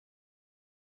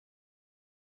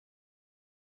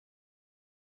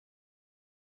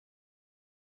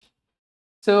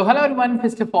So hello everyone,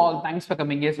 first of all, thanks for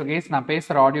coming here. So guys, நான்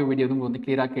பேசுற audio video வந்து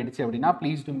clear-ஆ கேட்டுச்சு அப்படின்னா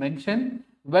please do mention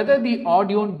whether the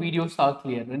audio and videos are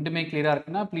clear. ரெண்டுமே clear-ஆ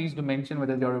இருக்குன்னா please do mention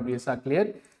whether the audio videos are clear.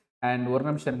 And ஒரு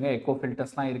நிமிஷம் இருங்க, echo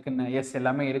filtersலாம் இருக்குன்னு, எஸ்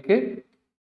எல்லாமே இருக்கு.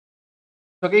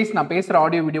 So guys, நான் பேசுற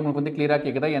ஆடியோ வீடியோ உங்களுக்கு வந்து clear-ஆ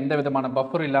கேக்குதா? எந்த விதமான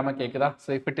பஃபரும் இல்லாம கேக்குதா?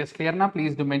 So if it is clear-னா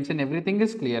please do mention everything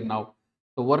is clear now.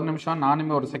 So ஒரு நிமிஷம்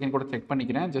நானுமே ஒரு செகண்ட் கூட செக்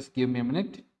பண்ணிக்கிறேன். Just give me a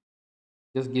minute.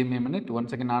 Just give me a minute. One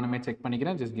second நானுமே செக்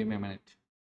பண்ணிக்கிறேன். Just give me a minute.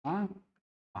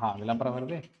 விளம்பரம்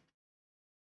வருது.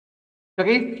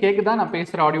 கேக்குதா? நான்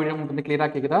பேசுற ஆடியோ வீடியோ உங்களுக்கு வந்து கிளியரா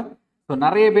கேக்குதா? ஸோ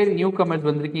நிறைய பேர் நியூ கமர்ஸ்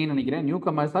வந்திருக்கீங்கன்னு நினைக்கிறேன். நியூ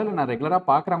கமர்ஸா இல்லை நான் ரெகுலராக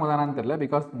பார்க்குறவங்க தானான்னு தெரியல,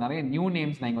 பிகாஸ் நிறைய நியூ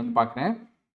நேம்ஸ் நான் இங்கே வந்து பார்க்குறேன்.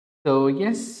 So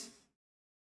S,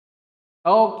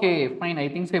 okay fine, I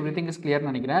think so every thing is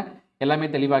கிளியர்னு நினைக்கிறேன்.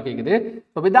 எல்லாமே தெளிவாக கேட்குது.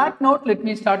 So with that note let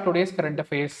me start today's current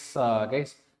affairs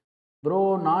guys. Bro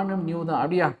நானும் நியூ தான்,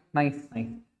 அப்படியா? Nice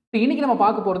nice. ஸோ இன்றைக்கி நம்ம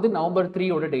பார்க்க போகிறது November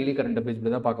 3 டெய்லி கரண்ட் அஃபேர்ஸ்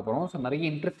தான் பார்க்க போகிறோம். ஸோ நிறைய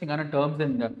இன்ட்ரெஸ்டிங்கான டேர்ம்ஸ்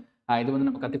அண்ட் இது வந்து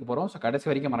நம்ம கற்றுக்க போகிறோம். ஸோ கடைசி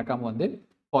வரைக்கும் மறக்காமல் வந்து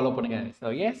ஃபாலோ பண்ணுங்கள்.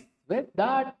 So S, with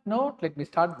that note let me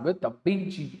start with a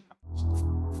BG.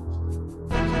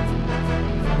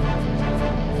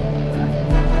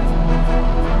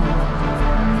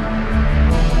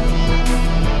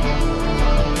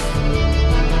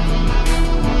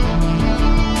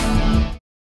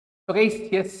 So guys,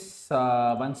 yes,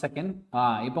 one second.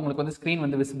 இப்போ உங்களுக்கு வந்து ஸ்க்ரீன்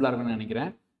வந்து விசிபிளாக இருக்குன்னு நினைக்கிறேன்.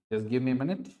 Just give me a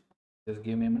minute. Just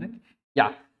give me a minute.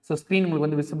 Yeah, so screen உங்களுக்கு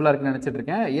வந்து விசிபிளாக இருக்குன்னு நினச்சிட்டு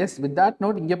இருக்கேன். எஸ், வித் தட்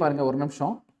நோட் இங்கே பாருங்கள் ஒரு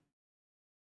நிமிஷம்.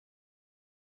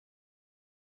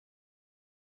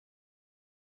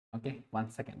 Okay, one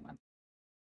second.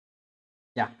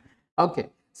 யா, ஓகே.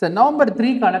 ஸோ November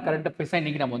 3 கரண்ட் அஃபேர்ஸை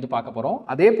இன்றைக்கி நம்ம வந்து பார்க்க போகிறோம்.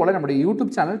 அதே போல் நம்மளுடைய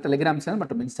யூடியூப் சேனல், டெலிகிராம் சேனல்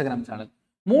மற்றும் இன்ஸ்டாகிராம் சேனல்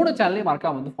 3 சேனலையும்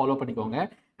மறக்காம வந்து ஃபாலோ பண்ணிக்கோங்க.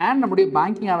 அண்ட் நம்முடைய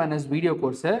பேங்கிங் அவேர்னஸ் வீடியோ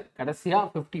கோர்ஸை கடைசியாக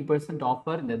 50%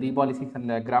 ஆஃபர் இந்த தீபாவளி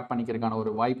சீசனில் கிராப் பண்ணிக்கிறதுக்கான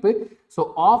ஒரு வாய்ப்பு. ஸோ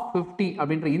ஆஃப் 50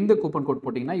 அப்படின்ற இந்த கூப்பன் கோட்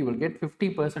போட்டிங்கன்னா you will get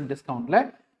 50% டிஸ்கவுண்ட்டில்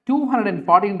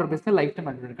 214 rupees life time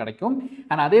advantage கிடைக்கும்.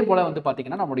 அண்ட் அதே போல் வந்து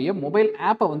பார்த்தீங்கன்னா நம்முடைய மொபைல்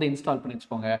ஆப்பை வந்து இன்ஸ்டால் பண்ணி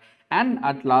வச்சுக்கோங்க. அண்ட்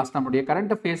அட் லாஸ்ட் நம்முடைய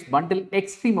கரண்ட் அஃபேர்ஸ் பண்டில்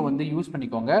எக்ஸ்ட்ரீமை வந்து யூஸ்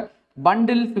பண்ணிக்கோங்க.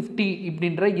 பண்டில் 50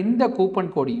 இப்படின்ற இந்த கூப்பன்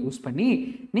கோடு யூஸ் பண்ணி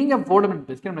நீங்கள் ஃபோர்டமெண்ட்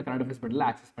பேஸ்க்கு நம்ம கரண்ட் அஃபேர்ஸ் பண்டில்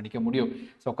ஆக்சஸ் பண்ணிக்க முடியும்.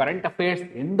 ஸோ கரண்ட் அஃபேர்ஸ்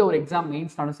எந்த ஒரு எக்ஸாம்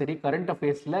மெயின்ஸ்னாலும் சரி, கரண்ட்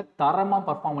அஃபேர்ஸில் தரமாக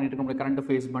பர்ஃபார்ம் பண்ணிட்டு இருக்க கரண்ட்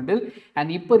அஃபேர்ஸ் பண்டில்.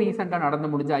 அண்ட் இப்போ ரீசெண்டாக நடந்து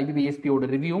முடிஞ்ச IBBSPயோட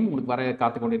ரிவ்யூவும் உங்களுக்கு வர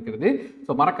காத்து கொண்டு இருக்கிறது.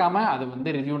 ஸோ மறக்காமல் அது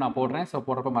வந்து ரிவ்யூ நான் போடுறேன். ஸோ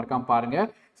போடுறப்ப மறக்காமல் பாருங்கள்.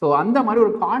 ஸோ அந்த மாதிரி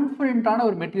ஒரு கான்ஃபிடென்ட்டான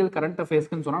ஒரு மெட்டீரியல் கரண்ட்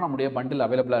அஃபேர்ஸ்க்குன்னு சொன்னால் நம்முடைய பண்டில்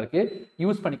அவைலபிளாக இருக்குது,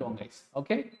 யூஸ் பண்ணிக்கோங்க guys.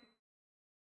 Okay,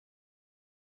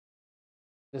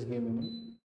 just give me.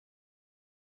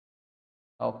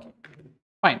 Okay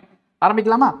fine,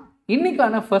 ஆரம்பிக்கலாமா?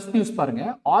 இன்னைக்கான ஃபர்ஸ்ட் நியூஸ் பாருங்க,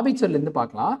 ஆபிச்சர்லேருந்து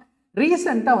பார்க்கலாம்.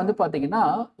 ரீசெண்டாக வந்து பார்த்தீங்கன்னா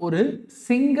ஒரு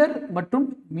சிங்கர் மற்றும்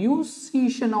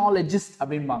மியூசிஷியனாலஜிஸ்ட்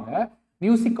அப்படின்பாங்க,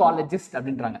 மியூசிக்காலஜிஸ்ட்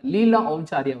அப்படின்றாங்க, லீலா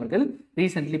ஓம்சாரி அவர்கள்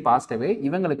ரீசென்ட்லி பாஸ்ட் அவே.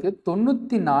 இவங்களுக்கு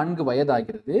 94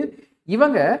 வயதாகிறது.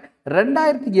 இவங்க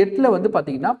 2008 வந்து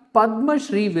பார்த்தீங்கன்னா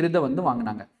பத்மஸ்ரீ விருதை வந்து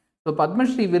வாங்கினாங்க. ஸோ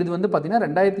பத்மஸ்ரீ விருது வந்து பார்த்தீங்கன்னா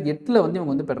 2008 வந்து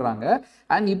இவங்க வந்து பெறுறாங்க.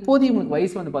 அண்ட் இப்போது இவங்களுக்கு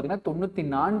வயசு வந்து பார்த்தீங்கன்னா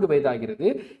 94 வயதாகிறது.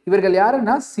 இவர்கள்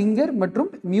யாருன்னா சிங்கர் மற்றும்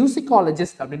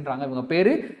மியூசிக்காலஜிஸ்ட் அப்படின்றாங்க. இவங்க பேர்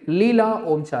லீலா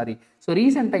ஓம்சாரி. ஸோ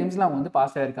ரீசெண்ட் டைம்ஸில் அவங்க வந்து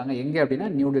பாஸ் ஆகிருக்காங்க. எங்கே அப்படின்னா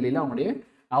நியூ டெல்லியில் அவங்களுடைய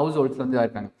ஹவுஸ் ஹோல்ட்ஸில் வந்து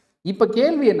இருக்காங்க. இப்போ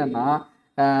கேள்வி என்னன்னா,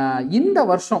 இந்த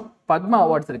வருஷம் பத்மா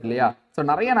அவார்ட்ஸ் இருக்கு இல்லையா? ஸோ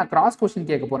நிறைய நான் கிராஸ் கொஸ்டின்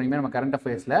கேட்க போகிறீங்க நம்ம கரண்ட்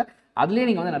அஃபேர்ஸில். அதுலேயே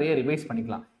நீங்கள் வந்து நிறைய ரிவைஸ்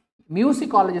பண்ணிக்கலாம்.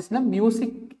 மியூசிக்காலஜிஸ்ட்னா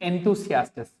மியூசிக்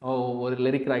என்தூசியாஸ்டஸ், ஒரு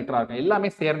லிரிக் ரைட்டராக இருக்கும், எல்லாமே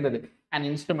சேர்ந்தது. அண்ட்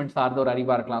இன்ஸ்ட்ருமெண்ட் சார்ந்த ஒரு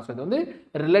அறிவாக இருக்கலாம். ஸோ இது வந்து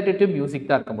ரிலேட்டட் டு மியூசிக்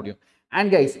தான் இருக்க முடியும். அண்ட்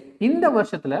கைஸ், இந்த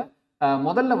வருஷத்தில்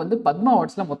முதல்ல வந்து பத்மா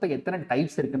அவார்ட்ஸில் மொத்தம் எத்தனை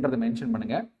டைப்ஸ் இருக்குன்றதை மென்ஷன்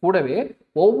பண்ணுங்க. கூடவே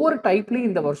ஒவ்வொரு டைப்லையும்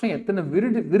இந்த வருஷம் எத்தனை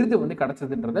விருது வந்து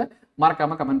கிடைச்சதுன்றதை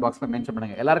மறக்காம கமெண்ட் பாக்ஸில் மென்ஷன்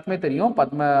பண்ணுங்க. எல்லாருக்குமே தெரியும்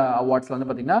பத்ம அவார்ட்ஸில் வந்து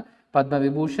பார்த்தீங்கன்னா பத்ம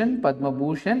விபூஷன்,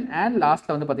 பத்மபூஷன் அண்ட்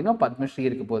லாஸ்ட்டில் வந்து பார்த்தீங்கன்னா பத்மஸ்ரீ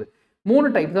இருக்க போகுது.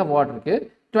 3 டைப்ஸ் ஆஃப் அவார்ட் இருக்கு.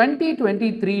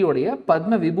 2023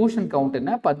 பத்ம விபூஷன் கவுண்ட்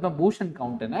என்ன, பத்மபூஷன்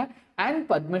கவுண்ட் என்ன, அண்ட்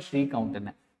பத்மஸ்ரீ கவுண்ட் என்ன,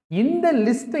 இந்த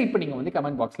லிஸ்ட்டை இப்போ நீங்கள் வந்து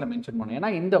கமெண்ட் பாக்ஸில் மென்ஷன் பண்ணுங்க. ஏன்னா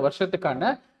இந்த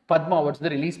வருஷத்துக்கான பத்மா அவார்ட்ஸ்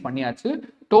வந்து ரிலீஸ் பண்ணியாச்சு.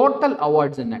 டோட்டல்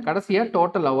அவார்ட்ஸ் என்ன, கடைசியாக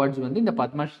டோட்டல் அவார்ட்ஸ் வந்து இந்த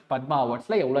பத்மா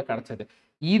அவார்ட்ஸில் எவ்வளோ கிடைச்சது,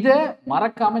 இதை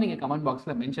மறக்காமல் நீங்கள் கமெண்ட்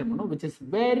பாக்ஸில் மென்ஷன் பண்ணணும், which is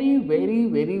very very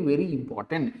very very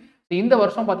important. இந்த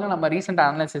வருஷம் பார்த்தீங்கன்னா நம்ம ரீசெண்ட்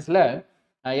அனாலிசிஸில்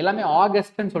எல்லாமே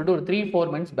ஆகஸ்ட்னு சொல்லிட்டு ஒரு 3-4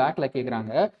 months பேக்கில்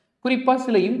கேட்குறாங்க. குறிப்பாக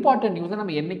சில இம்பார்ட்டன்ட் நியூஸை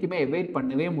நம்ம என்றைக்குமே அவாய்ட்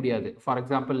பண்ணவே முடியாது. ஃபார்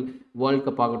எக்ஸாம்பிள் வேர்ல்ட்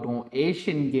கப் ஆகட்டும்,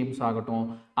 ஏஷியன் கேம்ஸ் ஆகட்டும்,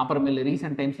 அப்புறமேல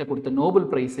ரீசெண்ட் டைம்ஸில் கொடுத்த நோபல்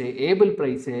ப்ரைஸு, ஏபிள்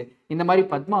ப்ரைஸு, இந்த மாதிரி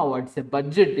பத்மா அவார்ட்ஸு,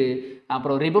 பட்ஜெட்டு,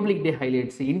 அப்புறம் ரிபப்ளிக் டே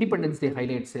ஹைலைட்ஸு, இண்டிபெண்டன்ஸ் டே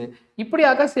ஹைலைட்ஸு,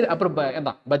 இப்படியாக அப்புறம்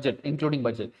பட்ஜெட் இன்க்ளூடிங்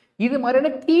பட்ஜெட், இது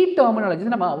மாதிரியான கீ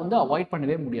டெர்மினாலஜி நம்ம வந்து அவாய்ட்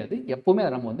பண்ணவே முடியாது. எப்பவுமே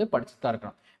அதை நம்ம வந்து படிச்சு தான்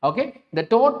இருக்கணும். ஓகே, இந்த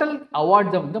டோட்டல்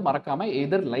அவார்ட்ஸை வந்து மறக்காமல்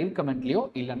எதர் லைவ் கமெண்ட்லையோ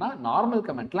இல்லைனா நார்மல்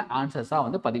கமெண்ட்டில் ஆன்சர்ஸாக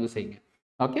வந்து பதிவு செய்யுங்க.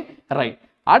 Okay right.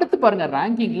 அடுத்து பாருங்க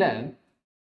ரேங்கிங்ல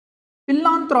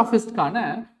philanthropistக்கான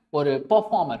ஒரு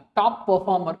performer, top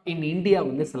performer in India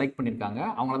வந்து செலக்ட் பண்ணியிருக்காங்க.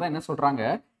 அவங்கள தான் என்ன சொல்றாங்க,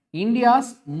 India's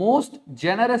most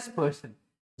generous person.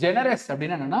 Generous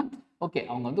அப்படின்னா என்னன்னா, ஓகே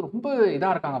அவங்க வந்து ரொம்ப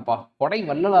இதாக இருக்காங்கப்பா, கொடை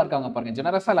வள்ளலாக இருக்காங்க பாருங்க,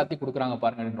 ஜெனரஸாக எல்லாத்தையும் கொடுக்குறாங்க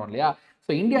பாருங்க அப்படின்றோம் இல்லையா.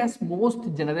 ஸோ இந்தியாஸ் மோஸ்ட்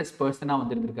ஜெனரஸ் பர்சனாக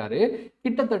வந்துருக்காரு.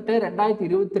 கிட்டத்தட்ட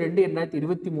 2022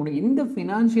 2023 இந்த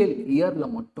ஃபினான்ஷியல்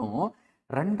இயரில் மட்டும்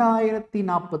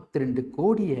 2042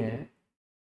 கோடியை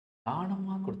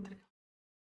தானமாக கொடுத்துருக்காங்க.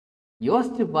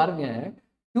 யோசிச்சு பாருங்க,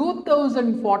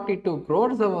 2042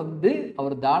 crores வந்து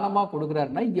அவர் தானமாக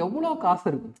கொடுக்குறாருன்னா எவ்வளோ காசு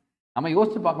இருக்கும். நம்ம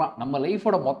யோசிச்சு பார்க்கலாம், நம்ம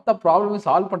லைஃபோட மொத்த ப்ராப்ளம்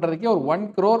சால்வ் பண்ணுறதுக்கே ஒரு 1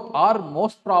 crore R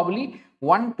most probably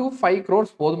 1 to 5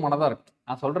 crores போதுமானதாக இருக்கும்.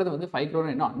 நான் சொல்கிறது வந்து 5 crore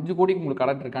என்ன 5 கோடிக்கு உங்களுக்கு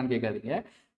கடன் இருக்கான்னு கேட்காதீங்க.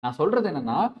 நான் சொல்கிறது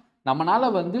என்னென்னா,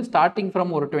 நம்மளால் வந்து ஸ்டார்டிங்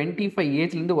ஃப்ரம் ஒரு 25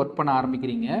 ஏஜ்லேருந்து ஒர்க் பண்ண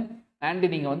ஆரம்பிக்கிறீங்க அண்ட்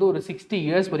நீங்கள் வந்து ஒரு 60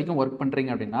 years வரைக்கும் ஒர்க்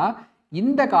பண்ணுறீங்க அப்படின்னா,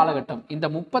 இந்த காலகட்டம் இந்த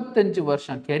 35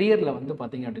 வருஷம் கெரியரில் வந்து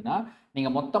பார்த்தீங்க அப்படின்னா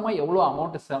நீங்கள் மொத்தமாக எவ்வளோ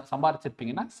amount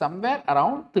சம்பாரிச்சிருப்பீங்கன்னா somewhere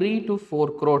around 3 to 4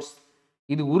 crores.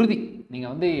 இது உறுதி.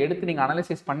 நீங்கள் வந்து எடுத்து நீங்கள்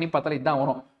அனலைசிஸ் பண்ணி பார்த்தாலும் இதுதான்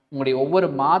வரும். உங்களுடைய ஒவ்வொரு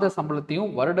மாத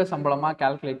சம்பளத்தையும் வருட சம்பளமாக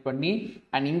கால்குலேட் பண்ணி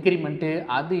அண்ட் இன்க்ரிமெண்ட்டு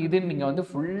அது இதுன்னு நீங்கள் வந்து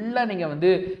ஃபுல்லாக நீங்கள் வந்து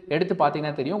எடுத்து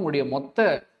பார்த்தீங்கன்னா தெரியும். உங்களுடைய மொத்த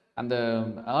அந்த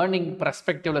ஏர்னிங்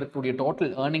பெர்ஸ்பெக்டிவ்ல இருக்கக்கூடிய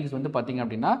டோட்டல் ஏர்னிங்ஸ் வந்து பார்த்தீங்க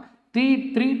அப்படின்னா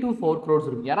 3 to 4 crores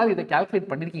இருக்கும். யாராவது இதை கால்குலேட்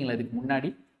பண்ணியிருக்கீங்களா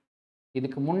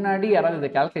இதுக்கு முன்னாடி யாராவது இதை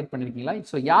கால்குலேட் பண்ணியிருக்கீங்களா?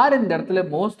 ஸோ யார் இந்த இடத்துல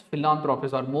most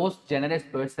philanthropist R most generous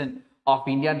person of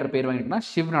இந்தியான்ற பேர் வாங்கிட்டுனா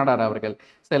ஷிவ் நாடார் அவர்கள்.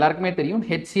 ஸோ எல்லாருக்குமே தெரியும்,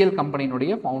 HCL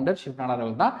கம்பெனியினுடைய ஃபவுண்டர் ஷிவ் நாடார்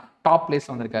அவர்கள் தான் டாப் பிளேஸ்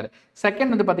வந்திருக்காரு.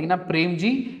 செகண்ட் வந்து பார்த்தீங்கன்னா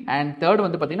பிரேம்ஜி அண்ட் தேர்ட்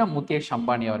வந்து பார்த்தீங்கன்னா முகேஷ்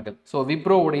அம்பானி அவர்கள். So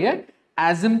விப்ரோவுடைய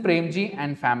Asim Premji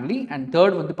and family and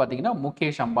third வந்து பார்த்தீங்கன்னா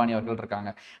முகேஷ் அம்பானி அவர்கள்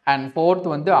இருக்காங்க. அண்ட்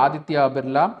ஃபோர்த் வந்து ஆதித்யா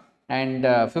பிர்லா அண்ட்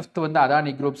ஃபிஃப்த் வந்து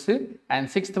அதானி குரூப்ஸு அண்ட்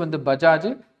சிக்ஸ்த் வந்து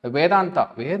பஜாஜ்.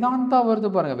 வேதாந்தா வருது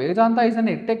பாருங்க. Vedanta is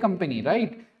an edtech company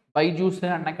right. Byju's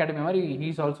and academy மாதிரி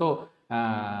ஹீஸ் ஆல்சோ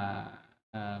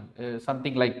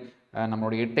சம்திங் லைக்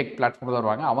நம்மளுடைய எட்டெக் பிளாட்ஃபார்ம் தான்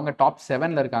வருவாங்க. அவங்க டாப்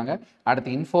 7ல் இருக்காங்க.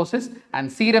 அடுத்து Infosys and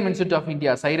serum institute of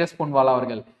India, Cyrus பொன்வாலா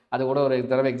அவர்கள், அது கூட ஒரு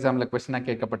தடவை எக்ஸாமில் கொஸ்டினாக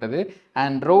கேட்கப்பட்டது.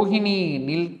 அண்ட் ரோஹிணி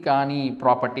நீல்கானி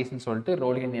ப்ராப்பர்ட்டிஸ்ன்னு சொல்லிட்டு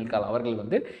ரோஹிணி நீல்கால் அவர்கள்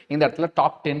வந்து இந்த இடத்துல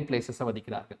டாப் 10 பிளேசஸை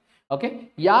வதிக்கிறார்கள். ஓகே,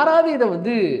 யாராவது இதை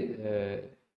வந்து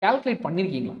கால்குலேட்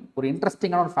பண்ணியிருக்கீங்களா? ஒரு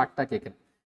இன்ட்ரெஸ்டிங்கான ஒரு ஃபேக்டாக கேட்குறேன்.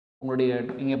 உங்களுடைய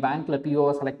நீங்கள் பேங்க்கில்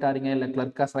பிஓவை செலக்ட் ஆகிறீங்க, இல்லை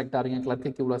கிளர்க்காக செலக்ட் ஆகிறீங்க,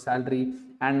 கிளர்க்குக்கு இவ்வளோ salary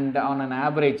and on an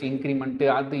average increment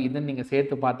அது இதுன்னு நீங்கள்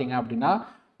சேர்த்து பார்த்தீங்க அப்படின்னா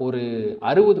ஒரு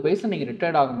 60 வயசில் நீங்கள்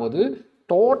ரிட்டையர்ட் ஆகும்போது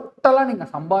டோட்டலாக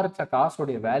நீங்கள் சம்பாதிச்ச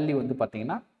காசோடைய வேல்யூ வந்து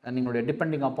பார்த்தீங்கன்னா நீங்களுடைய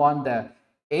depending upon the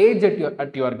age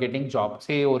at you are getting job.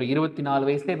 சே ஒரு 24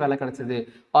 வயசுலேயே வேலை கிடச்சிது,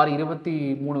 ஆர்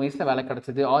 23 வயசில் வேலை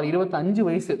கிடச்சிது, ஆர் 25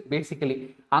 வயசு பேசிக்கலி,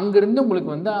 அங்கேருந்து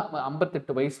உங்களுக்கு வந்து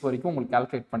 58 வயசு வரைக்கும் உங்களுக்கு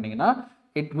கால்குலேட் பண்ணிங்கன்னா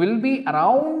it will be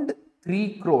around 3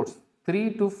 crores, 3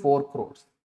 to 4 crores.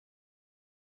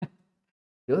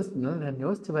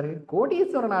 யோசிச்சு பாருங்க,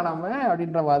 கோடீஸ்வரனா நம்ம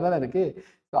அப்படின்ற மாதிரி தான் இருக்கு.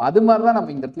 ஸோ அது மாதிரி தான்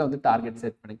நம்ம இந்த இடத்துல வந்து டார்கெட்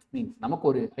செட் பண்ணி மீன்ஸ் நமக்கு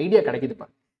ஒரு ஐடியா கிடைக்குது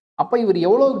பாருங்க. அப்போ இவர்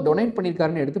எவ்வளோ டொனேட்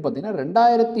பண்ணியிருக்காருன்னு எடுத்து பார்த்தீங்கன்னா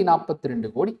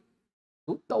 2042 கோடி,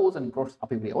 2000 crores.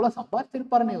 அப்போ இவர் எவ்வளோ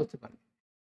சம்பாதிச்சிருப்பாருன்னு யோசிச்சு பாருங்க.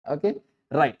 Okay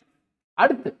right.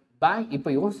 அடுத்து பேங்க். இப்போ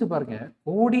யோசிச்சு பாருங்க,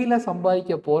 கோடியில்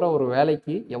சம்பாதிக்க போகிற ஒரு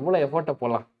வேலைக்கு எவ்வளோ எஃபர்ட்டை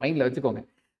போடலாம், மைண்டில் வச்சுக்கோங்க.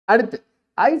 அடுத்து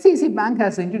ICICI bank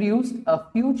has introduced a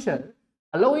future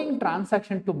allowing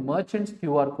transaction to merchants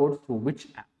QR codes through which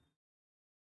app?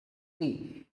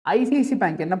 ICICI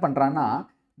bank என்ன பண்ணுறான்னா,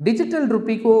 டிஜிட்டல்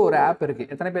ருப்பிக்கோ ஒரு ஆப் இருக்குது.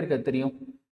 எத்தனை பேருக்கு அது தெரியும்?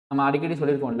 நம்ம அடிக்கடி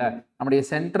சொல்லியிருக்கோம்ல, நம்முடைய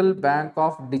central bank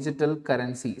of digital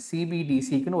currency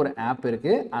CBDCக்குன்னு ஒரு ஆப்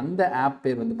இருக்குது. அந்த ஆப்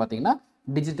பேர் வந்து பார்த்தீங்கன்னா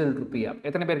டிஜிட்டல் ருப்பி ஆப்.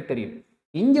 எத்தனை பேருக்கு தெரியும்?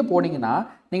 இங்கே போனீங்கன்னா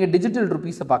நீங்கள் டிஜிட்டல்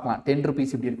ருப்பீஸை பார்க்கலாம். 10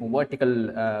 rupees இப்படி இருக்கும், வெர்டிக்கல்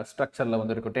ஸ்ட்ரக்சரில்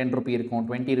வந்து இருக்கும். 10 rupee இருக்கும்,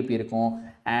 20 rupee இருக்கும்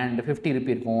அண்ட் 50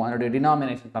 rupee இருக்கும். அதனுடைய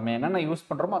டினாமினேஷன் நம்ம என்னென்ன யூஸ்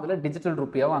பண்ணுறோமோ அதில் டிஜிட்டல்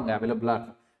ருப்பியாகவும் அங்கே அவைலபிளாக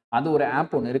இருக்கும். அது ஒரு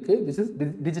ஆப் ஒன்று இருக்குது. This is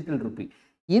digital rupee.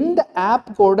 இந்த ஆப்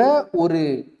கூட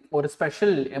ஒரு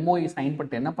ஸ்பெஷல் MOU சைன்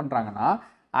பண்ணிட்டு என்ன பண்ணுறாங்கன்னா,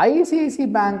 ஐசிஐசி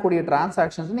பேங்க்குடைய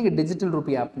டிரான்சாக்ஷன்ஸ் நீங்கள் டிஜிட்டல்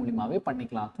ருப்பி ஆப் மூலியமாகவே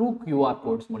பண்ணிக்கலாம். த்ரூ QR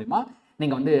கோட்ஸ் மூலிமா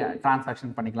நீங்கள் வந்து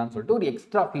டிரான்சாக்ஷன் பண்ணிக்கலாம்னு சொல்லிட்டு ஒரு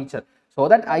extra feature. So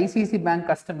that ICICI bank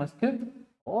கஸ்டமர்ஸ்க்கு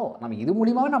நம்ம இது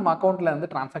மூலியமாக நம்ம அக்கௌண்ட்டில் வந்து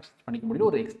டிரான்சாக்ஷன் பண்ணிக்க முடியும்.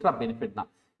 ஒரு எக்ஸ்ட்ரா பெனிஃபிட் தான்.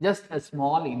 Just a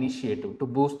small initiative to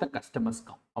boost the customers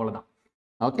come, அவ்வளோதான்.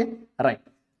 Okay right.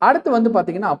 அடுத்து வந்து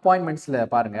பார்த்தீங்கன்னா அப்பாயின்மெண்ட்ஸில்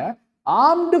பாருங்கள்,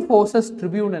 ஆர்ம்டு ஃபோர்ஸஸ்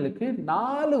ட்ரிபியூனலுக்கு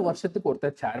 4 வருஷத்துக்கு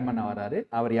ஒருத்தர் சேர்மன் வராரு.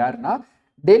 அவர் யாருன்னா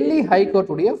டெல்லி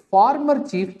ஹைகோர்ட்டுடைய ஃபார்மர்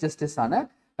சீஃப் ஜஸ்டிஸான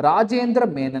ராஜேந்திர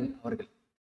மேனன் அவர்கள்.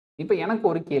 இப்போ எனக்கு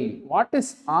ஒரு கேள்வி, what is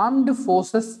armed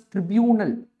forces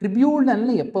tribunal?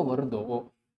 ட்ரிபியூனல்னு எப்போ வருதோ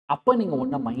அப்போ நீங்கள்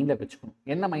ஒன்றை மைண்டில் வச்சுக்கணும்.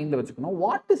 என்ன மைண்டில் வச்சுக்கணும்?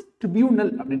 வாட் இஸ்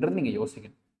ட்ரிபியூனல் அப்படின்றது நீங்கள்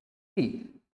யோசிக்கணும்.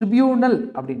 ட்ரிபியூனல்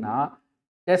அப்படின்னா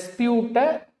டெஸ்பியூட்டை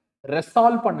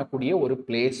ரெசால்வ் பண்ணக்கூடிய ஒரு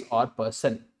பிளேஸ் ஆர்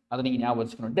பர்சன். அதை நீங்க ஞாபகம்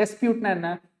வச்சுக்கணும். டெஸ்பியூட்னா என்ன?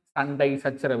 சண்டை,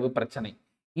 சச்சரவு, பிரச்சனை.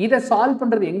 இதை சால்வ்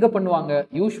பண்றது எங்க பண்ணுவாங்க?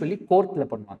 யூஸ்வலி கோர்ட்ல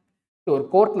பண்ணுவாங்க. ஒரு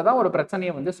கோர்ட்ல தான் ஒரு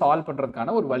பிரச்சனையை வந்து சால்வ்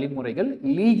பண்றதுக்கான ஒரு வழிமுறைகள்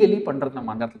லீகலி பண்றது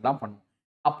நம்ம அந்த இடத்துல தான் பண்ணுவோம்.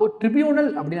 அப்போ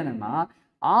ட்ரிபியூனல் அப்படின்னு என்னன்னா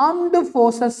ஆர்ம்டு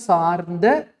ஃபோர்ஸஸ் சார்ந்த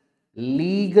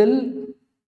legal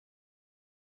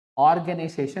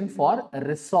organisation for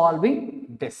resolving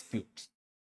disputes.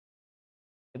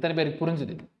 எத்தனை பேருக்கு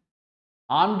புரிஞ்சுது?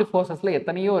 ஆர்ம்டு ஃபோர்ஸஸ்ல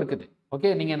எத்தனையோ இருக்குது. ஓகே,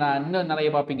 நீங்க நான் இன்னும் நிறைய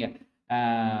பார்ப்பீங்க.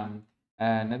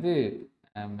 என்னது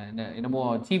என்னமோ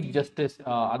சீஃப் ஜஸ்டிஸ்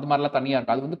அது மாதிரிலாம் தனியாக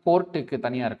இருக்கும். அது வந்து கோர்ட்டுக்கு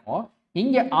தனியாக இருக்கும்.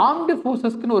 இங்கே ஆர்ம்டு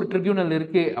ஃபோர்ஸஸ்க்குன்னு ஒரு ட்ரிபியூனல்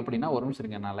இருக்கு அப்படின்னா ஒரு நிமிஷம்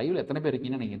இருங்க. நான் லைவ்ல எத்தனை பேர்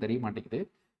இருக்கீங்கன்னு நீங்கள் தெரிய மாட்டேங்குது.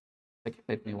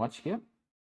 Let me watch here.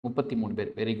 33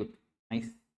 பேர். Very good, nice.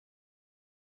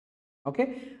 ஓகே,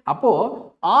 அப்போ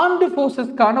ஆர்ம்டு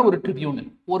ஃபோர்ஸஸ்க்கான ஒரு ட்ரிபியூனல்,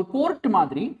 ஒரு கோர்ட்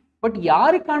மாதிரி. பட்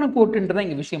யாருக்கான கோர்ட்டுன்றதான்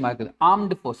இங்கே விஷயமா இருக்குது.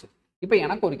 Armed forces. இப்போ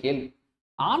எனக்கு ஒரு கேள்வி,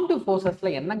 ஆர்ம்டு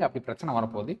ஃபோர்ஸஸ்ல என்னங்க அப்படி பிரச்சனை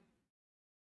வரப்போகுது?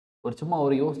 ஒரு சும்மா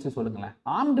ஒரு யோசிச்சு சொல்லுங்களேன்.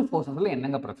 ஆர்ம்டு ஃபோர்ஸஸ்ல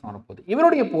என்னங்க பிரச்சனை வரப்போகுது?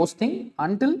 இவருடைய போஸ்டிங்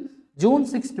அன்டில் June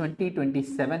 6,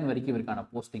 2027 வரைக்கும் இவருக்கான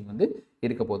போஸ்டிங் வந்து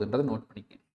இருக்க போகுதுன்றதை நோட்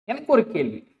பண்ணிக்க. எனக்கு ஒரு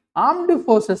கேள்வி, ஆர்ம்டு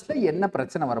ஃபோர்ஸஸ்ல என்ன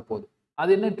பிரச்சனை வரப்போகுது?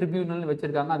 அது என்ன ட்ரிபியூனல்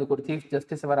வச்சிருக்காங்க, அதுக்கு ஒரு சீஃப்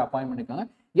ஜஸ்டிஸ் வேற அப்பாயின்ட் பண்ணிருக்காங்க.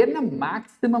 என்ன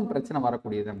மேக்ஸிமம் பிரச்சனை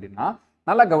வரக்கூடியது அப்படின்னா,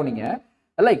 நல்லா கவனிங்க.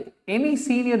 லைக் எனி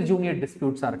சீனியர் ஜூனியர்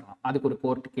டிஸ்பியூட்ஸாக இருக்கலாம், அதுக்கு ஒரு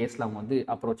கோர்ட் கேஸில் அவங்க வந்து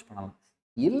அப்ரோச் பண்ணலாம்.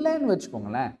 இல்லைன்னு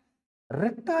வச்சுக்கோங்களேன்,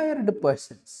 ரிட்டையர்டு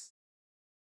பர்சன்ஸ்,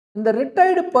 இந்த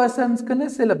ரிட்டையர்டு பர்சன்ஸ்க்குன்னு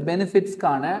சில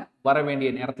பெனிஃபிட்ஸ்க்கான வர வேண்டிய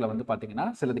நேரத்தில் வந்து பார்த்தீங்கன்னா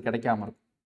சிலது கிடைக்காம இருக்கும்.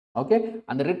 ஓகே,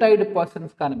 அந்த ரிட்டையர்டு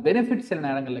பர்சன்ஸ்க்கான பெனிஃபிட்ஸ் சில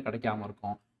நேரங்களில் கிடைக்காம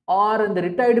இருக்கும். ஆர் அந்த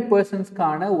ரிட்டையர்டு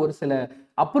பர்சன்ஸ்க்கான ஒரு சில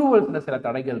அப்ரூவல்ஸில் சில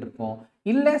தடைகள் இருக்கும்.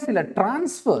 இல்லை சில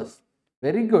டிரான்ஸ்ஃபர்ஸ்,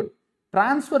 வெரி குட்,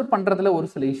 டிரான்ஸ்ஃபர் பண்ணுறதுல ஒரு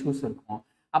சில இஷ்யூஸ் இருக்கும்.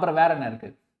 அப்புறம் வேற என்ன இருக்கு?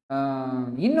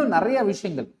 இன்னும் நிறைய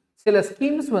விஷயங்கள், சில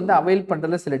ஸ்கீம்ஸ் வந்து அவைல்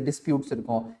பண்ணுறதுல சில டிஸ்பியூட்ஸ்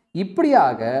இருக்கும்.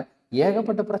 இப்படியாக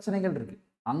ஏகப்பட்ட பிரச்சனைகள் இருக்கு.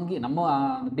 அங்கேயும் நம்ம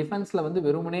டிஃபென்ஸில் வந்து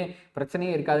வெறுமனே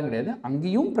பிரச்சனையே இருக்காதுன்னு கிடையாது,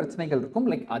 அங்கேயும் பிரச்சனைகள் இருக்கும்,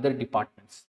 like other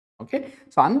departments. Okay,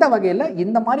 so அந்த வகையில்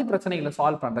இந்த மாதிரி பிரச்சனைகளை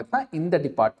சால்வ் பண்ணுறதுக்கு தான் இந்த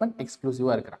டிபார்ட்மெண்ட்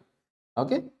எக்ஸ்க்ளூசிவாக இருக்கிறாங்க.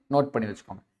 ஓகே, நோட் பண்ணி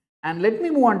வச்சுக்கோங்க. And let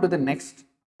me move on to the next.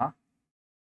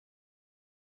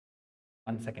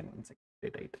 One second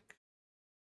date ஆகிட்டு இருக்கு.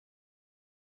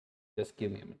 Just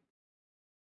give me a minute.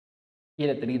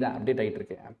 கீழே தெரியுதா அப்டேட் ஆகிட்டு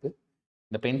இருக்கு ஆப்பு.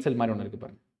 இந்த பென்சில் மாதிரி ஒன்று இருக்கு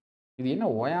பாருங்க. இது என்ன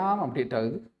ஓயாம அப்டேட்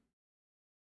ஆகுது?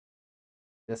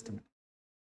 Just a minute.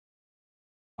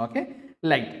 Okay,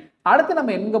 like அடுத்து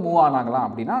நம்ம எங்க மூவ் ஆனாகலாம்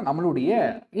அப்படின்னா நம்மளுடைய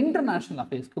இன்டர்நேஷனல்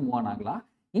அஃபேர்ஸ்க்கு மூவ் ஆனாகலாம்.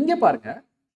 இங்கே பாருங்க,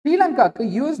 ஸ்ரீலங்காக்கு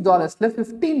 $15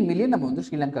 15 மில்லியன் நம்ம வந்து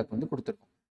ஸ்ரீலங்காக்கு வந்து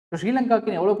கொடுத்துருக்கோம். ஸோ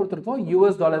ஸ்ரீலங்காக்கு எவ்வளோ கொடுத்துருக்கோம்?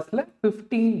 $15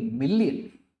 15 மில்லியன்.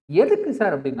 எதுக்கு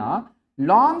சார் அப்படின்னா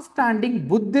லாங் ஸ்டாண்டிங்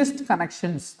புத்திஸ்ட்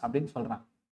கனெக்ஷன்ஸ் அப்படின்னு சொல்றாங்க.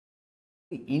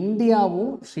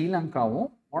 இந்தியாவும் ஸ்ரீலங்காவும்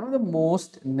one of the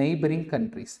most neighbouring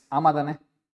countries. ஆமா தானே?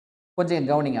 கொஞ்சம்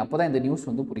கவனிங்க, அப்போதான் இந்த நியூஸ்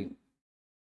வந்து புரியும்.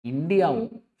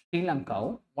 இந்தியாவும்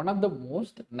ஸ்ரீலங்காவும் one of the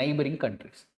most neighbouring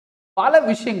countries. பல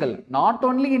விஷயங்கள், நாட்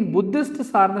ஓன்லி இன் புத்திஸ்ட்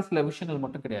சார்ந்த சில விஷயங்கள்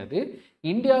மட்டும் கிடையாது,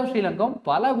 இந்தியாவும் ஸ்ரீலங்காவும்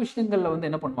பல விஷயங்கள்ல வந்து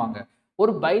என்ன பண்ணுவாங்க,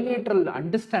 ஒரு பைலேட்ரல்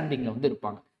அண்டர்ஸ்டாண்டிங்ல வந்து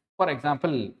இருப்பாங்க. ஃபார்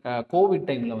எக்ஸாம்பிள், கோவிட்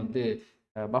டைம்ல வந்து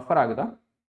பஃபர் ஆகுதா?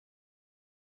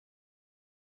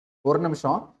 ஒரு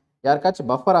நிமிஷம், யாருக்காச்சும்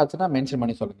பஃபர் ஆச்சுன்னா மென்ஷன்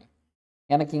பண்ணி சொல்லுங்க.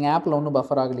 எனக்கு இங்கே ஆப்பில் ஒன்றும்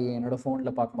பஃபர் ஆகலையே, என்னோட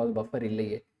ஃபோனில் பார்க்கும்போது பஃபர்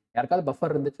இல்லையே. யாருக்காவது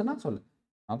பஃபர் இருந்துச்சுன்னா சொல்லுங்க.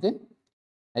 Okay,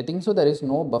 I think so there is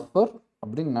no buffer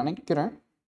அப்படின்னு நினைக்கிறேன்.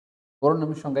 ஒரு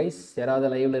நிமிஷம் கைஸ், யாராவது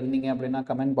லைவ்ல இருந்தீங்க அப்படின்னா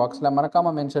கமெண்ட் பாக்ஸில்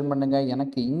மறக்காமல் மென்ஷன் பண்ணுங்க.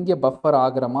 எனக்கு இங்கே பஃபர்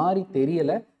ஆகிற மாதிரி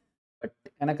தெரியலை, பட்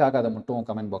எனக்காக அதை மட்டும்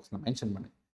கமெண்ட் பாக்ஸில் மென்ஷன்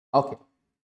பண்ணுங்க. ஓகே,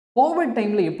 கோவிட்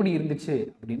டைமில் எப்படி இருந்துச்சு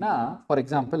அப்படின்னா, ஃபார்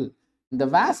எக்ஸாம்பிள் இந்த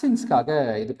வேக்சின்ஸ்க்காக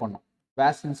இது பண்ணோம்.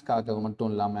 வேக்சின்ஸ்க்காக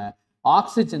மட்டும் இல்லாமல்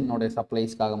ஆக்சிஜனோட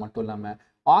சப்ளைஸ்க்காக மட்டும் இல்லாமல்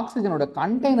ஆக்சிஜனோட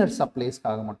கண்டெய்னர்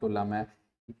சப்ளைஸ்க்காக மட்டும் இல்லாமல்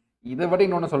இதை விட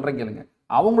இன்னொன்று சொல்கிறேன் கேளுங்க,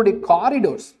 அவங்களுடைய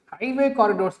காரிடோர்ஸ், ஹைவே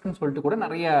காரிடோர்ஸ்க்குன்னு சொல்லிட்டு கூட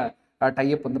நிறைய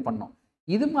டைப் வந்து பண்ணோம்.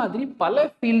 இது மாதிரி பல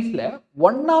ஃபீல்ட்ஸில்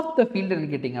ஒன் ஆஃப் த ஃபீல்டு என்ன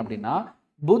கேட்டிங்க அப்படின்னா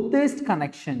புத்திஸ்ட்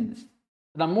கனெக்ஷன்ஸ்.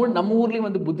 நம்ம ஊர்லேயும்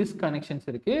வந்து புத்திஸ்ட் கனெக்ஷன்ஸ்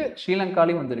இருக்குது,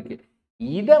 ஸ்ரீலங்காலையும் வந்து இருக்குது.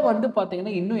 இதை வந்து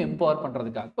பார்த்தீங்கன்னா இன்னும் எம்பவர்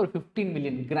பண்ணுறதுக்காக ஒரு 15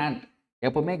 மில்லியன் கிராண்ட்.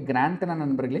 எப்போவுமே கிராண்ட் என்ன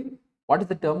நண்பர்களே? What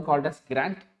is the term called as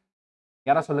grand?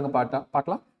 யாரா சொல்லுங்க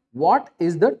பார்க்கலாம். What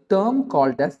is the term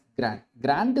called as grand?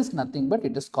 Grand is nothing but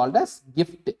it is called as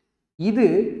gift. இது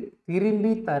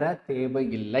திரும்பி தர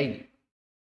தேவையில்லை.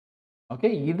 ஓகே,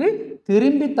 இது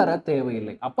திரும்பி தர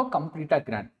தேவையில்லை. அப்போ கம்ப்ளீட்டா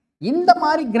கிராண்ட். இந்த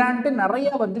மாதிரி கிராண்ட் நிறைய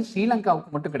வந்து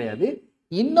ஸ்ரீலங்காவுக்கு மட்டும் கிடையாது,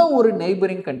 இன்னும் ஒரு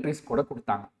நெய்பரிங் கண்ட்ரிஸ் கூட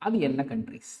கொடுத்தாங்க. அது என்ன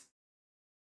கண்ட்ரிஸ்?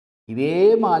 இதே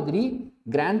மாதிரி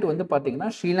கிராண்ட் வந்து பார்த்தீங்கன்னா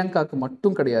ஸ்ரீலங்காவுக்கு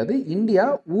மட்டும் கிடையாது, இந்தியா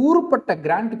ஊருப்பட்ட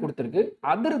கிராண்ட் கொடுத்துருக்கு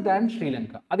அதர் தேன்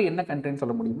ஸ்ரீலங்கா. அது என்ன கண்ட்ரின்னு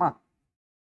சொல்ல முடியுமா?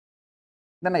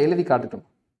 இதை நான் எழுதி காட்டுட்டோம்.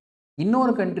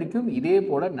 இன்னொரு கண்ட்ரிக்கும் இதே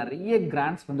போல நிறைய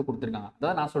கிராண்ட்ஸ் வந்து கொடுத்துருக்காங்க.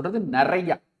 அதாவது நான் சொல்றது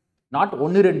நிறைய, நாட்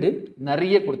 1 2,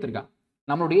 நிறைய கொடுத்துருக்காங்க.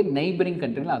 நம்மளுடைய நெய்பரிங்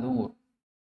கண்ட்ரியில் அதுவும் வரும்.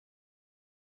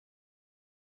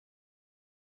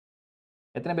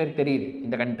 எத்தனை பேருக்கு தெரியுது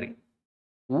இந்த கண்ட்ரி?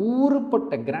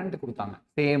 ஊருப்பட்ட கிராண்ட் கொடுத்தாங்க.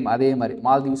 சேம் அதே மாதிரி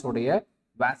மால்தீவ்ஸோடைய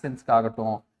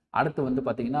வேசன்ஸ்க்காகட்டும், அடுத்து வந்து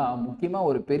பார்த்தீங்கன்னா முக்கியமாக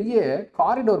ஒரு பெரிய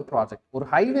காரிடோர் ப்ராஜெக்ட், ஒரு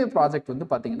ஹைவே ப்ராஜெக்ட் வந்து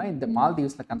பார்த்தீங்கன்னா இந்த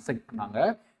மால்தீவ்ஸில் கன்ஸ்ட்ரக்ட் பண்ணாங்க.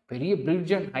 பெரிய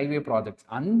பிரிட்ஜ் அண்ட் ஹைவே ப்ராஜெக்ட்ஸ்,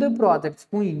 அந்த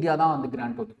ப்ராஜெக்ட்ஸ்க்கும் இந்தியா தான் வந்து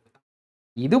கிராண்ட் வந்து கொடுத்தாங்க.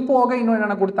 இது போக இன்னும்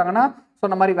என்னென்ன கொடுத்தாங்கன்னா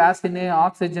சொன்ன மாதிரி வேக்சினு,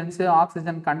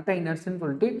 ஆக்சிஜன் கண்டெய்னர்ஸ்ன்னு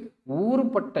சொல்லிட்டு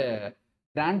ஊருப்பட்ட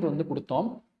கிராண்ட் வந்து கொடுத்தோம்.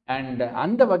 அண்ட்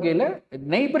அந்த வகையில்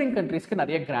நெய்பரிங் கண்ட்ரீஸ்க்கு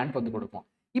நிறைய கிராண்ட் வந்து கொடுப்போம்.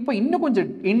 இப்போ இன்னும் கொஞ்சம்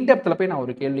இன்டெப்த்தில் போய் நான்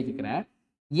ஒரு கேள்வி கேட்குறேன்.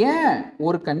 ஏன்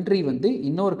ஒரு கண்ட்ரி வந்து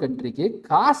இன்னொரு கண்ட்ரிக்கு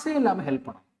காசே இல்லாமல் ஹெல்ப்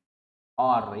பண்ணும்?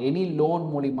 ஆர் எனி லோன்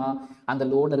மூலிமா அந்த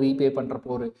லோனை ரீபே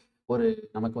பண்ணுறப்போ ஒரு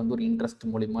நமக்கு வந்து ஒரு இன்ட்ரெஸ்ட்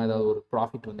மூலிமா ஏதாவது ஒரு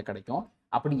ப்ராஃபிட் வந்து கிடைக்கும்.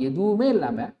 அப்படி எதுவுமே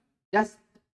இல்லாமல் just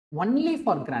only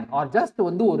for grand are just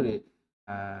வந்து ஒரு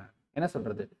என்ன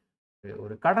சொல்கிறது,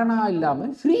 ஒரு கடனாக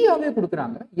இல்லாமல் ஃப்ரீயாகவே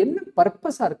கொடுக்குறாங்க. என்ன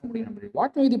பர்பஸாக இருக்க முடியும்? நம்ம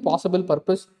what May the possible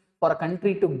purpose for a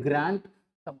country to grand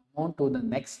some amount to the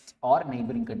next or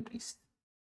neighboring countries?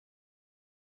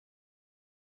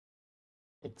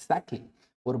 Exactly.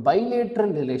 ஒரு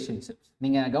bilateral relationships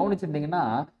நீங்க கவனிச்சிருந்தீங்கன்னா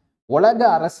உலக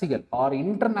அரசியல் ஆர்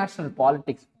இன்டர்நேஷனல்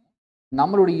பாலிடிக்ஸ்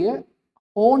நம்மளுடைய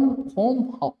ஹோம்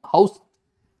ஹவுஸ்,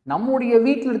 நம்முடைய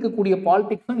வீட்டில் இருக்கக்கூடிய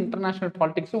பாலிடிக்ஸும் இன்டர்நேஷனல்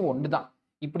பாலிடிக்ஸும் ஒன்று தான்.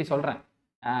 இப்படி சொல்கிறேன்.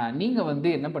 நீங்கள் வந்து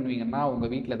என்ன பண்ணுவீங்கன்னா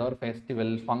உங்கள் வீட்டில் ஏதாவது ஒரு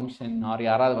ஃபெஸ்டிவல் ஃபங்க்ஷன் ஆர்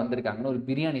யாராவது வந்திருக்காங்கன்னு ஒரு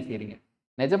பிரியாணி செய்கிறீங்க.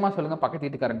 நிஜமா சொல்லுங்க, பக்கத்து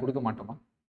வீட்டுக்காரங்க கொடுக்க மாட்டோமா?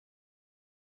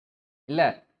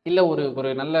 இல்லை ஒரு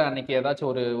நல்ல அன்னைக்கு ஏதாச்சும்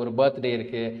ஒரு பர்த்டே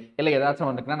இருக்குது, இல்லை ஏதாச்சும்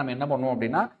வந்துக்குன்னா நம்ம என்ன பண்ணுவோம்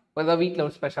அப்படின்னா, ஏதாவது வீட்டில்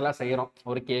ஒரு ஸ்பெஷலாக செய்கிறோம்,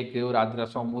 ஒரு கேக்கு, ஒரு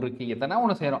அதிரசம், முறுக்கு, எதனா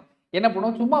ஒன்று செய்கிறோம். என்ன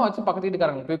பண்ணுவோம், சும்மா வச்சு பக்கத்து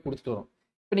வீட்டுக்காரங்களுக்கு போய் கொடுத்துட்டு வரும்.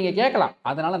 இப்போ நீங்கள் கேட்கலாம்,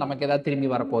 அதனால நமக்கு ஏதாவது திரும்பி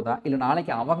வரப்போதா, இல்லை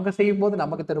நாளைக்கு அவங்க செய்யும் போது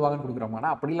நமக்கு தருவாங்கன்னு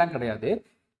கொடுக்குறோமானா அப்படிலாம் கிடையாது.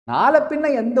 நாளை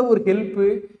பின்ன எந்த ஒரு ஹெல்ப்பு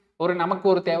நமக்கு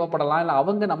ஒரு தேவைப்படலாம், இல்லை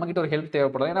அவங்க நம்மக்கிட்ட ஒரு ஹெல்ப்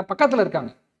தேவைப்படலாம். ஏன்னா பக்கத்தில்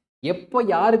இருக்காங்க. எப்போ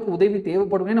யாருக்கு உதவி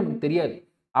தேவைப்படுமே நமக்கு தெரியாது.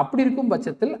 அப்படி இருக்கும்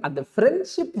பட்சத்தில் அந்த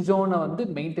ஃப்ரெண்ட்ஷிப் ஜோனை வந்து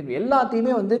மெயின்டைன்,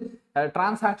 எல்லாத்தையுமே வந்து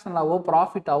டிரான்சாக்ஷனலாவோ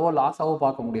ப்ராஃபிட்டாவோ லாஸாவோ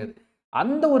பார்க்க முடியாது.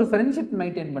 அந்த ஒரு ஃப்ரெண்ட்ஷிப்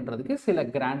மெயின்டைன் பண்ணுறதுக்கு சில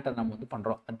கிராண்ட்டை நம்ம வந்து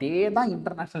பண்ணுறோம். அதே தான்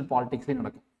இன்டர்நேஷ்னல் பாலிடிக்ஸ்லேயும்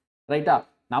நடக்கும். ரைட்டா?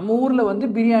 நம்ம ஊரில் வந்து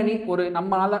பிரியாணி ஒரு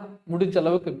நம்மளால் முடிஞ்ச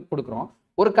அளவுக்கு கொடுக்குறோம்.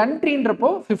 ஒரு கண்ட்ரின்றப்போ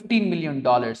 $15 million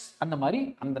அந்த மாதிரி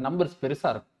அந்த நம்பர்ஸ்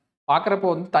பெருசாக இருக்கும். பார்க்குறப்போ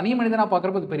வந்து தனி மனிதனாக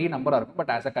பார்க்குறப்போ அது பெரிய நம்பராக இருக்கும்.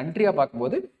 பட் ஆஸ் அ கண்ட்ரியாக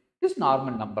பார்க்கும்போது இட்ஸ்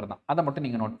நார்மல் நம்பர் தான். அதை மட்டும்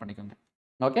நீங்கள் நோட் பண்ணிக்கோங்க.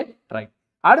 Okay, right.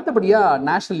 அடுத்தபடியாக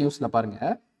நேஷனல் நியூஸில்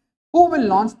பாருங்கள். Who will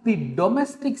launch the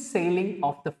domestic sailing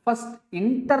of the first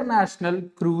international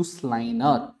cruise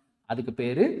liner? அதுக்கு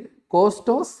பேர்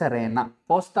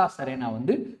கோஸ்டா செரேனா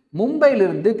வந்து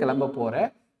மும்பையிலிருந்து கிளம்ப போகிற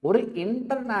ஒரு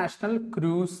international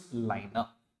cruise liner.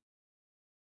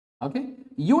 Okay,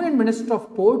 union minister of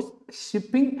ports,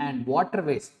 shipping and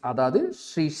waterways, அதாவது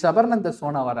ஸ்ரீ சபர்ணந்த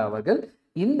சோனாவாலா அவர்கள்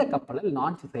இந்த கப்பலை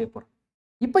லான்ச் செய்ய போகிறார்.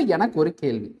 இப்போ எனக்கு ஒரு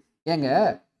கேள்வி, ஏங்க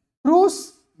க்ரூஸ்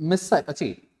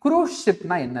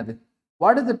ஷிப்னா என்னது?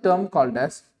 What is the term called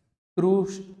as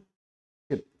cruise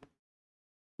ship?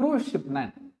 Cruise ஷிப்னா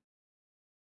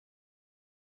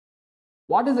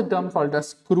what is the term called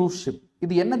as cruise ship?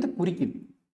 இது என்னது குறிக்குது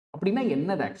அப்படின்னா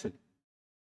என்னது? ஆக்சுவலி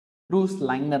க்ரூஸ்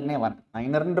லைனர்னே வரேன்.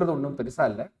 லைனர்ன்றது ஒன்றும் பெருசாக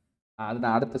இல்லை, அது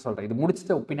நான் அடுத்து சொல்கிறேன். இது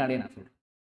முடிச்சுட்டு பின்னாடியே நான் சொல்கிறேன்.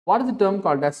 What is the term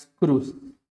called as cruise?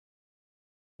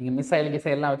 நீங்கள்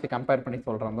மிசைல்லாம் வச்சு கம்பேர் பண்ணி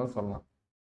சொல்கிறதா சொல்லலாம்.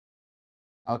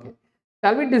 Okay,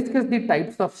 shall we discuss the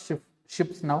types of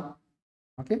ships now?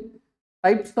 Okay,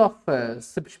 types of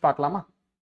ships பார்க்கலாமா?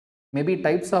 மேபி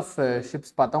டைப்ஸ் ஆஃப்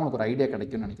ஷிப்ஸ் பார்த்தா உங்களுக்கு ஒரு ஐடியா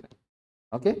கிடைக்கும்னு நினைக்கிறேன்.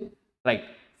 Okay, right.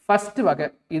 ஃபர்ஸ்ட் வகை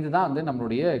இதுதான் வந்து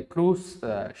நம்மளுடைய க்ரூஸ்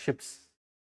ஷிப்ஸ்.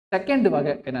 செகண்ட்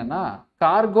வகை என்னன்னா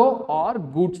கார்கோ ஆர்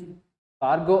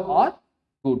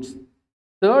கூட்ஸ்.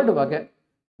 தேர்ட் வகை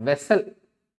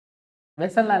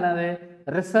வெசல்னா என்னது?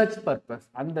 Research purpose.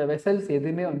 அந்த வெசல்ஸ்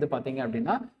எதுவுமே வந்து பார்த்தீங்க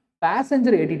அப்படின்னா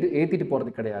பேசஞ்சர் ஏற்றிட்டு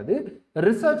போகிறது கிடையாது,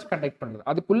 ரிசர்ச் கண்டக்ட் பண்ணுறது.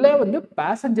 அதுக்குள்ளே வந்து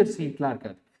பேசஞ்சர் சீட்லாம்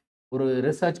இருக்காது. ஒரு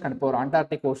ரிசர்ச் இப்போ ஒரு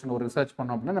அண்டார்டிக் ஓஷன் ஒரு ரிசர்ச்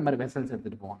பண்ணோம் அப்படின்னா இந்த மாதிரி வெசல்ஸ்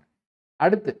எடுத்துகிட்டு போவாங்க.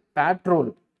 அடுத்து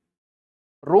பேட்ரோல்,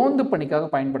 ரோந்து பணிக்காக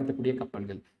பயன்படுத்தக்கூடிய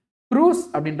கப்பல்கள். க்ரூஸ்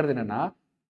அப்படின்றது என்னன்னா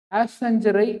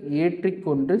பேசஞ்சரை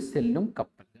ஏற்றிக்கொண்டு செல்லும்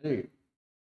கப்பல்கள்.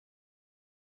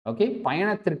 ஓகே,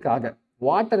 பயணத்திற்காக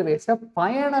வாட்டர்வேஸை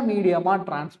பயண மீடியமாக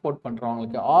டிரான்ஸ்போர்ட்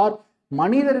பண்ணுறவங்களுக்கு ஆர்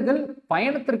மனிதர்கள்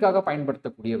பயணத்திற்காக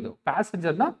பயன்படுத்தக்கூடியது.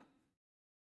 பேசஞ்சர்னா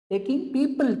டேக்கிங்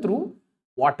பீப்புள் த்ரூ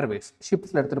வாட்டர்வேஸ்,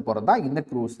 ஷிப்ஸில் எடுத்துகிட்டு போகிறது தான் இந்த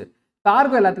க்ரூஸ்.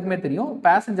 கார்கோ எல்லாத்துக்குமே தெரியும்,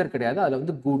 பேசஞ்சர் கிடையாது, அதில்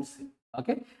வந்து கூட்ஸ்.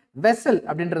 ஓகே, வெசல்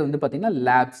அப்படின்றது வந்து பார்த்தீங்கன்னா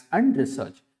லேப்ஸ் அண்ட்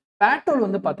ரிசர்ச். பேட்ரோல்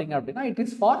வந்து பார்த்தீங்க அப்படின்னா it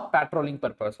is for patrolling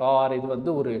purpose R இது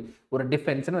வந்து ஒரு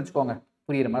டிஃபென்ஸ்னு வச்சுக்கோங்க,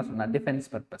 புரியுற மாதிரி சொன்னா டிஃபென்ஸ்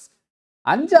பர்பஸ்.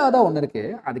 அஞ்சாவதாக ஒன்று இருக்கு,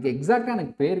 அதுக்கு எக்ஸாக்டாக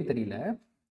எனக்கு பேர் தெரியல.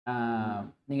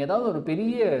 நீங்கள் ஏதாவது ஒரு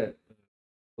பெரிய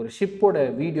ஒரு ஷிப்போட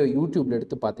வீடியோ யூடியூப்ல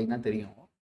எடுத்து பார்த்தீங்கன்னா தெரியும்.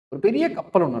 ஒரு பெரிய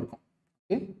கப்பல் ஒன்று இருக்கும்.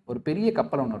 ஓகே, ஒரு பெரிய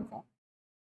கப்பல் ஒன்று இருக்கும்.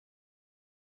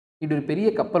 இது ஒரு பெரிய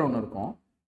கப்பல் ஒன்று இருக்கும்.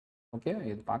 ஓகே,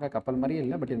 இது பார்க்க கப்பல் மாதிரியே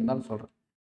இல்லை, பட் இருந்தாலும் சொல்கிறேன்.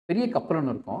 பெரிய கப்பல்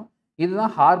ஒன்று இருக்கும்.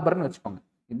 இதுதான் ஹார்பர்னு வச்சுக்கோங்க.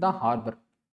 இதுதான் ஹார்பர்.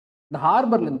 இந்த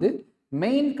ஹார்பர்லேருந்து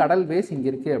மெயின் கடல் வேஸ் இங்கே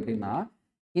இருக்குது அப்படின்னா,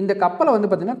 இந்த கப்பலை வந்து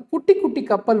பார்த்தீங்கன்னா குட்டி குட்டி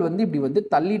கப்பல் வந்து இப்படி வந்து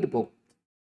தள்ளிட்டு போகும்.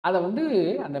 அதை வந்து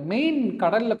அந்த மெயின்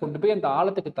கடலில் கொண்டு போய் அந்த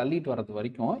ஆழத்துக்கு தள்ளிட்டு வர்றது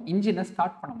வரைக்கும் இன்ஜினை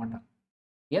ஸ்டார்ட் பண்ண மாட்டாங்க.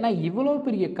 ஏன்னா இவ்வளோ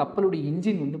பெரிய கப்பலுடைய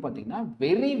இன்ஜின் வந்து பார்த்தீங்கன்னா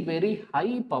வெரி வெரி ஹை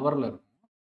பவரில் இருக்கும்.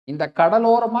 இந்த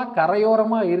கடலோரமாக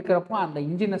கரையோரமாக இருக்கிறப்போ அந்த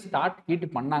இன்ஜினை ஸ்டார்ட் கீட்டு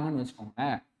பண்ணாங்கன்னு வச்சுக்கோங்க,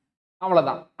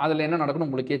 அவ்வளோதான். அதில் என்ன நடக்கணும்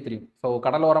உங்களுக்கே தெரியும். ஸோ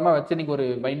கடலோரமாக வச்சு நீங்கள் ஒரு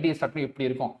வண்டியை ஸ்டார்ட் பண்ணி எப்படி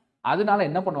இருக்கும், அதனால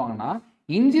என்ன பண்ணுவாங்கன்னா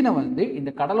இன்ஜினை வந்து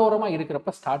இந்த கடலோரமாக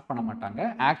இருக்கிறப்ப ஸ்டார்ட் பண்ண மாட்டாங்க.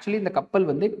 ஆக்சுவலி இந்த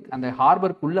கப்பல் வந்து அந்த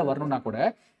ஹார்பருக்குள்ளே வரணும்னா கூட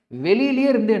வெளியிலேயே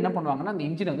இருந்து என்ன பண்ணுவாங்கன்னா அந்த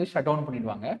இன்ஜினை வந்து ஷட் டவுன்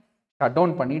பண்ணிடுவாங்க. ஷட்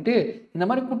டவுன் பண்ணிட்டு இந்த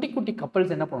மாதிரி குட்டி குட்டி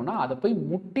கப்பல்ஸ் என்ன பண்ணுவோம்னா அதை போய்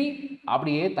முட்டி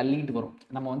அப்படியே தள்ளிட்டு வரும்.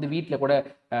 நம்ம வந்து வீட்டில் கூட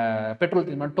பெட்ரோல்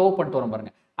தண்ணி டோ பண்ணிட்டு வரோம்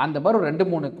பாருங்க, அந்த மாதிரி ஒரு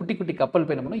 2-3 குட்டி குட்டி கப்பல்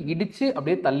போய் என்ன பண்ணுவோம், இடிச்சு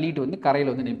அப்படியே தள்ளிட்டு வந்து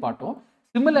கரையில் வந்து நிப்பாட்டும்.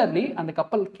 சிமிலர்லி அந்த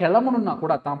கப்பல் கிளம்பணும்னா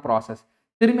கூட அதான் ப்ராசஸ்.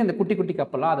 திரும்பி அந்த குட்டி குட்டி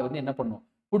கப்பலாக அதை வந்து என்ன பண்ணுவோம்,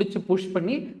 பிடிச்சி புஷ்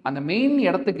பண்ணி அந்த மெயின்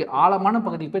இடத்துக்கு ஆழமான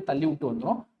பகுதிக்கு போய் தள்ளி விட்டு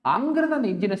வந்துடும். அங்கிருந்து அந்த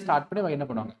இன்ஜினை ஸ்டார்ட் பண்ணி என்ன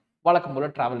பண்ணுவாங்க, வழக்கம் போல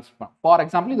டிராவல்ஸ் பண்ணுவாங்க. ஃபார்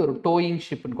எக்ஸாம்பிள் இது ஒரு டோயிங்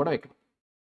ஷிப்னு கூட வைக்கலாம்.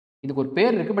 இதுக்கு ஒரு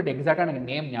பேர் இருக்கு, பட் எக்ஸாக்டா எனக்கு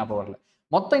நேம் ஞாபகம் வரல.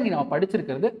 மொத்தம் இங்க நம்ம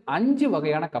படிச்சிருக்கிறது 5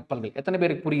 வகையான கப்பல்கள். எத்தனை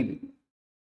பேருக்கு புரியுது?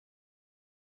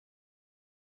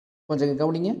 கொஞ்சம்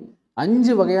கவனிங்க.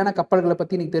 5 வகையான கப்பல்களை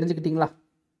பத்தி நீங்க தெரிஞ்சுக்கிட்டீங்களா?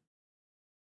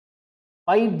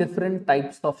 5 different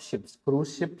types of ships: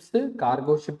 cruise ships,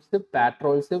 cargo ships,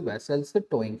 patrols, vessels,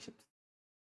 towing ships.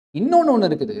 இன்னொன்று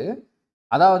இருக்குது,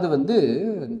 அதாவது வந்து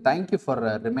தேங்க்யூ ஃபார்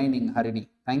ரிமைனிங் ஹரிணி,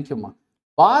 தேங்க்யூம்மா.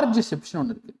 பார்ஜ் ஷிப்ஸ்னு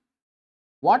ஒன்று இருக்குது.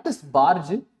 What is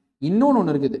barge? இன்னொன்று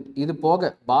ஒன்று இருக்குது. இது போக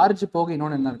பார்ஜ் போக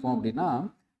இன்னொன்று என்ன இருக்கும் அப்படின்னா,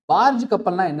 பார்ஜ்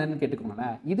கப்பல்னா என்னன்னு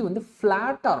கேட்டுக்கோங்களேன். இது வந்து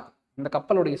ஃப்ளாட்டாக இருக்கும். இந்த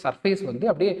கப்பலுடைய சர்ஃபேஸ் வந்து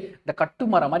அப்படியே இந்த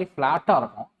கட்டுமர மாதிரி ஃப்ளாட்டாக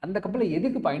இருக்கும். அந்த கப்பலை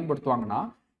எதுக்கு பயன்படுத்துவாங்கன்னா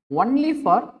ஒன்லி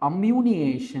ஃபார்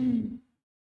அம்யூனியேஷன்.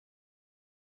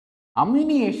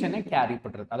 அம்யூனியேஷனை கேரி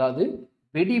பண்ணுறது, அதாவது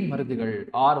வெடி மருந்துகள்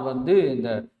ஆர் வந்து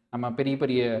இந்த நம்ம பெரிய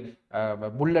பெரிய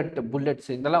புல்லட்ஸ்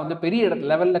இதெல்லாம் வந்து பெரிய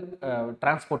லெவலில்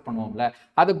டிரான்ஸ்போர்ட் பண்ணுவோம்ல,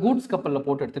 அதை கூட்ஸ் கப்பலில்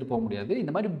போட்டு எடுத்துகிட்டு போக முடியாது.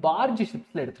 இந்த மாதிரி பார்ஜ்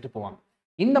ஷிப்ஸில் எடுத்துகிட்டு போவாங்க.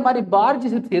 இந்த மாதிரி பார்ஜ்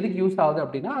ஷிப்ஸ் எதுக்கு யூஸ் ஆகுது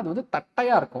அப்படின்னா, அது வந்து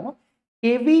தட்டையாக இருக்கும்.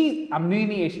 ஹெவி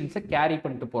அம்யூனியேஷன்ஸை கேரி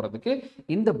பண்ணிட்டு போகிறதுக்கு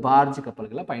இந்த பார்ஜ்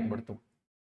கப்பல்களை பயன்படுத்துவோம்.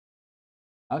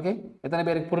 ஓகே, எத்தனை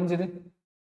பேருக்கு புரிஞ்சுது?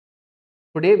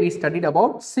 Today we studied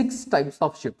about 6 types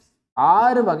of ships.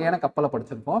 6 வகையான கப்பலை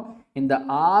படிச்சிருப்போம். இந்த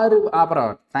 6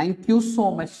 அப்புறம் thank you so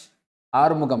much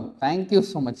Arumugam, thank you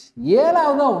so much.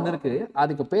 7ஆவதா ஒன்று இருக்கு,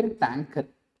 அதுக்கு பேர் டேங்கர்.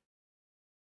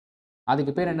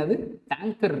 அதுக்கு பேர் என்னது?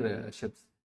 Tanker ships.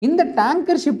 இந்த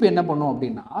டேங்கர் ஷிப் என்ன பண்ணும்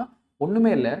அப்படின்னா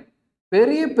ஒண்ணுமே இல்லை,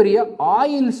 பெரிய பெரிய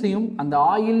ஆயில்ஸையும் அந்த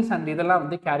ஆயில்ஸ் அண்ட் இதெல்லாம்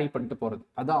வந்து கேரி பண்ணிட்டு போறது.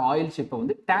 அதான் ஆயில் ஷிப்பை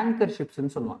வந்து டேங்கர்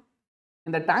ஷிப்ஸ்ன்னு சொல்லுவாங்க.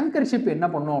 இந்த டேங்கர் ஷிப் என்ன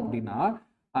பண்ணும் அப்படின்னா,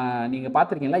 நீங்கள்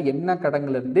பார்த்துருக்கீங்களா, எண்ணெய்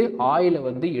கடங்குலேருந்து ஆயிலை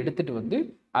வந்து எடுத்துகிட்டு வந்து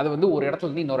அதை வந்து ஒரு இடத்துல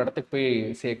இருந்து இன்னொரு இடத்துக்கு போய்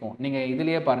சேர்க்கும். நீங்கள்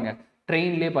இதுலேயே பாருங்கள்,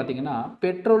 ட்ரெயின்லேயே பார்த்தீங்கன்னா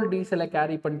பெட்ரோல் டீசலை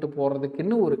கேரி பண்ணிட்டு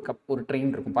போகிறதுக்குன்னு ஒரு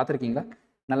ட்ரெயின் இருக்கும், பார்த்துருக்கீங்களா?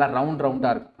 நல்லா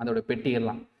ரவுண்டாக இருக்கும் அதோட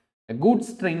பெட்டிகள்லாம்.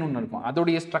 கூட்ஸ் ட்ரெயின் ஒன்று இருக்கும்,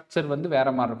 அதோடைய ஸ்ட்ரக்சர் வந்து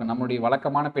வேறு மாதிரி இருக்கும். நம்மளுடைய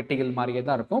வழக்கமான பெட்டிகள் மாதிரியே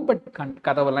தான் இருக்கும், பட்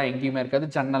கதவெல்லாம் எங்கேயுமே இருக்காது,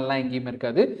 ஜன்னல்லாம் எங்கேயுமே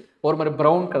இருக்காது. ஒரு மாதிரி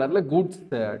ப்ரௌன் கலரில் கூட்ஸ்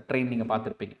ட்ரெயின் நீங்கள்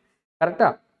பார்த்துருப்பீங்க,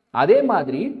 கரெக்டாக? அதே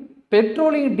மாதிரி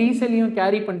பெட்ரோலையும் டீசலையும்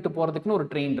கேரி பண்ணிட்டு போகிறதுக்குன்னு ஒரு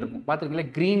ட்ரெயின் இருக்கும்,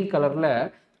 பார்த்துருக்கீங்களா? க்ரீன் கலரில்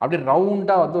அப்படியே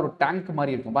ரவுண்டாக வந்து ஒரு டேங்க்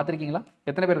மாதிரி இருக்கும், பார்த்துருக்கீங்களா?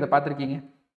 எத்தனை பேர் இதை பார்த்துருக்கீங்க?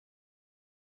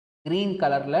 க்ரீன்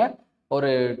கலரில் ஒரு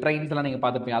ட்ரெயின்ஸ்லாம் நீங்கள்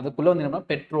பார்த்துருப்பீங்க. அதுக்குள்ளே வந்து என்ன,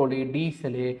 பெட்ரோலு,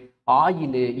 டீசலு,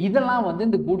 ஆயிலு இதெல்லாம் வந்து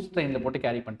இந்த கூட்ஸ் ட்ரெயினில் போட்டு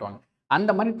கேரி பண்ணிட்டுவாங்க. அந்த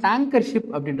மாதிரி டேங்கர் ஷிப்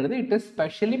அப்படின்றது it is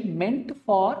specially meant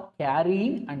for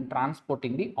carrying and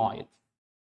transporting the oil.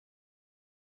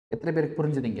 எத்தனை பேருக்கு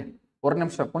புரிஞ்சுதுங்க? ஒரு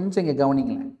நிமிஷம் கொஞ்சம் இங்கே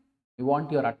கவனிங்களேன். You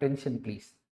want your attention please.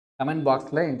 Comment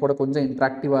பாக்ஸில் என் கூட கொஞ்சம்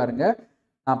இன்ட்ராக்டிவாக இருங்க.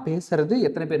 நான் பேசுறது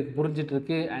எத்தனை பேருக்கு புரிஞ்சிட்டு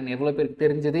இருக்கு அண்ட் எவ்வளோ பேருக்கு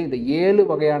தெரிஞ்சது? இந்த 7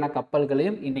 வகையான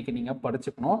கப்பல்களையும் இன்னைக்கு நீங்கள்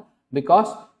படிச்சுக்கணும்.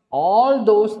 Because all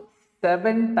those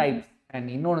 7 types and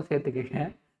இன்னொன்று சேர்த்துக்கங்க,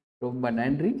 ரொம்ப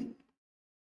நன்றி,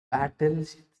 பேட்டில்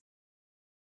ஷிப்ஸ்.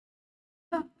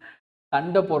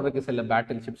 சண்டை போடுறதுக்கு சில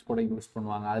பேட்டில் ஷிப்ஸ் கூட யூஸ்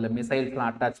பண்ணுவாங்க. அதில் மிசைல்ஸ்லாம்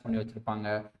அட்டாச் பண்ணி வச்சுருப்பாங்க.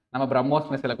 நம்ம பிரம்மோஸ்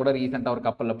மிசைலை கூட ரீசெண்டாக ஒரு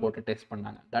கப்பலில் போட்டு டெஸ்ட்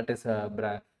பண்ணாங்க. தட் இஸ்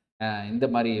இந்த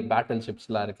மாதிரி பேட்டில்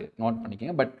ஷிப்ஸ்லாம் இருக்குது, நோட்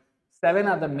பண்ணிக்கோங்க. But 7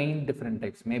 R the main different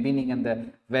types. Maybe நீங்கள் இந்த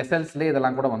வெசல்ஸ்லேயே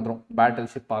இதெல்லாம் கூட வந்துடும். பேட்டில்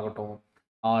ஷிப் ஆகட்டும்,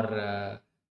 ஆர்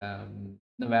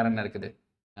வேற என்ன இருக்குது,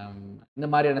 இந்த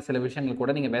மாதிரியான சில விஷயங்கள்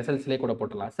கூட நீங்கள் வெசல்ஸ்லேயே கூட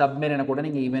போட்டலாம். சப்மெரைனை கூட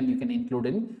நீங்கள் ஈவன் யூ கேன் இன்க்ளூட்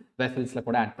இன் வெசல்ஸில்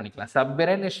கூட ஆட் பண்ணிக்கலாம்.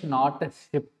 சப்மெரைன் இஸ் நாட் அ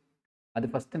ஷிப்,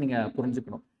 அது ஃபஸ்ட்டு நீங்கள்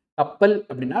புரிஞ்சுக்கணும். கப்பல்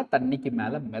அப்படின்னா தண்ணிக்கு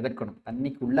மேலே மிதக்கணும்,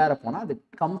 தண்ணிக்கு உள்ளார போனால் அது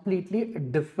கம்ப்ளீட்லி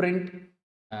டிஃப்ரெண்ட்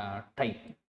டைப்.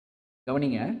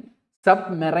 கவனிங்க,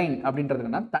 சப்மெரைன்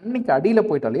அப்படின்றதுனா தண்ணிக்கு அடியில்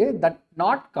போயிட்டாலே that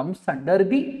not comes under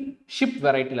the ship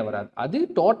வெரைட்டியில் வராது, அது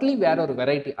டோட்டலி வேற ஒரு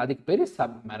வெரைட்டி, அதுக்கு பேர்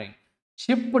சப்மெரைன்.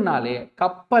 ஷிப்புனாலே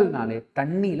கப்பல்னாலே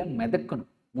தண்ணியில் மிதக்கணும்,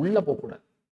 உள்ளே போகக்கூடாது.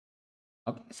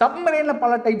 ஓகே, சப்மெரைனில்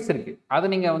பல டைப்ஸ் இருக்குது, அதை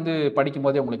நீங்கள் வந்து படிக்கும்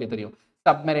போதே உங்களுக்கு தெரியும்.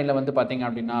 சப்மெரைனில் வந்து பார்த்தீங்க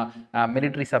அப்படின்னா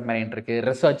மிலிட்ரி சப்மெரைன் இருக்குது,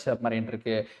 ரிசர்ச் சப்மெரைன்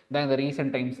இருக்குது. இந்த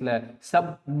ரீசெண்ட் டைம்ஸில்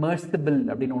சப்மர்சிபிள்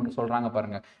அப்படின்னு ஒன்று சொல்கிறாங்க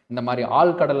பாருங்கள், இந்த மாதிரி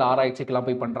ஆழ்கடல் ஆராய்ச்சிக்கெல்லாம்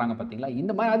போய் பண்ணுறாங்க பார்த்தீங்களா,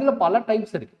 இந்த மாதிரி அதில் பல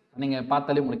டைப்ஸ் இருக்குது. நீங்கள்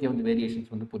பார்த்தாலே உங்களுக்கே வந்து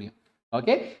வேரியேஷன்ஸ் வந்து புரியும்.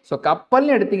 ஓகே, ஸோ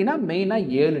கப்பல்னு எடுத்தீங்கன்னா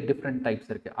மெயினாக 7 டிஃப்ரெண்ட் டைப்ஸ்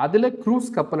இருக்குது. அதில்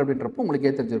க்ரூஸ் கப்பல் அப்படின்றப்போ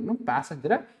உங்களுக்கே தெரிஞ்சிருக்கணும்,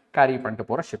 பேசஞ்சரை கேரி பண்ணிட்டு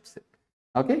போகிற ஷிப்ஸ்.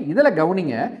 ஓகே, இதில்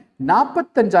கவனிங்க,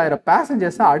 45,000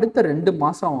 பேசஞ்சர்ஸை அடுத்த 2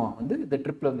 மாதம் வந்து இந்த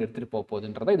ட்ரிப்பில் வந்து எடுத்துகிட்டு போக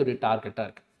போகுதுன்றதா இதோடைய டார்கெட்டாக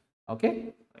இருக்குது. ஓகே,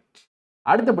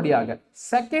 அடுத்தபடியாக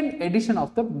second edition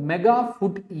of the mega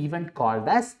food event called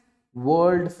as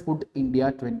world food India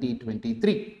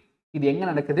 2023. இது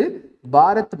எங்கே நடக்குது?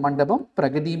 பாரத் மண்டபம்,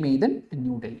 பிரகதி மைதன்,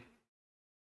 நியூ டெல்லி.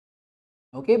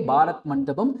 ஓகே, பாரத்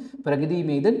மண்டபம், பிரகதி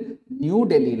மைதன், நியூ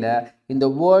டெல்லியில் இந்த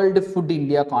வேர்ல்டு ஃபுட்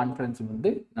இந்தியா கான்ஃபரன்ஸ் வந்து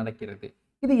நடக்கிறது.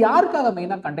 இது யாருக்காக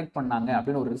மெயினாக கண்டக்ட் பண்ணாங்க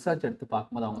அப்படின்னு ஒரு ரிசர்ச் எடுத்து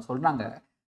பார்க்கும்போது அவங்க சொல்கிறாங்க,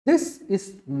 this is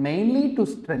mainly to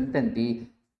strengthen the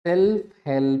self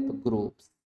help groups.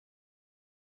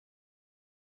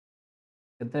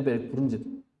 எத்தனை பேருக்கு புரிஞ்சுது?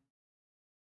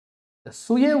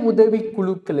 சுய உதவி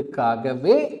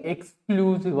குழுக்களுக்காகவே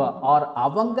எக்ஸ்க்ளூசிவா ஆர்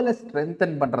அவங்களை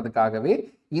ஸ்ட்ரென்தன் பண்றதுக்காகவே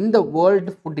இந்த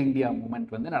வேர்ல்டு ஃபுட் இந்தியா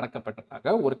மூமெண்ட் வந்து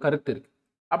நடக்கப்பட்டதாக ஒரு கருத்து இருக்கு.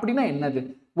 அப்படின்னா என்னது?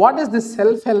 What is this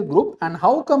self help group and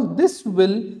how come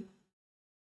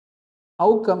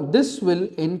this will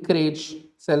encourage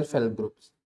self help groups?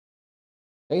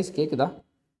 Guys கேக்குதா?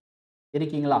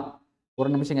 இருக்கீங்களா? ஒரு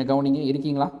நிமிஷம் இங்க கவனிங்க,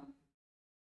 இருக்கீங்களா?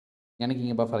 எனக்கு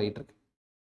இங்க பஃபர் ஆகிட்டு இருக்கு,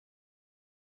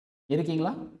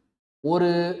 இருக்கீங்களா? ஒரு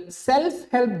செல்ஃப்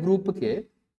ஹெல்ப் குரூப்புக்கு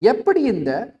எப்படி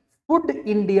இந்த ஃபுட்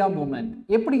இந்தியா மூமெண்ட்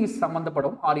எப்படி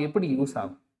சம்பந்தப்படும் ஆர் எப்படி யூஸ்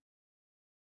ஆகும்?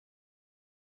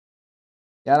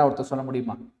 யாராவது ஒருத்தர் சொல்ல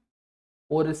முடியுமா?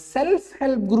 ஒரு செல்ஃப்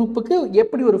ஹெல்ப் குரூப்புக்கு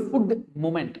எப்படி ஒரு ஃபுட்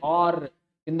மூமெண்ட் ஆர்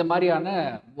இந்த மாதிரியான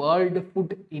வேர்ல்டு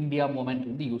ஃபுட் இந்தியா மூமெண்ட்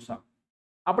வந்து யூஸ் ஆகும்?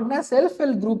 அப்படின்னா செல்ஃப்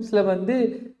ஹெல்ப் குரூப்ஸ்ல வந்து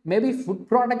மேபி ஃபுட்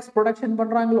ப்ராடக்ட்ஸ் ப்ரொடக்ஷன்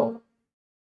பண்றாங்களோ?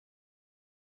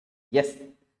 எஸ்,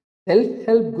 செல்ஃப்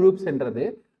ஹெல்ப் குரூப்ஸ் என்றது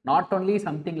not only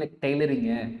something like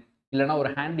tailoring இல்லைனா ஒரு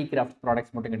ஹேண்டிகிராஃப்ட்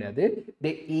ப்ராடக்ட்ஸ் மட்டும் கிடையாது, they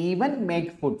even make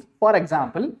foods. For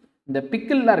example, இந்த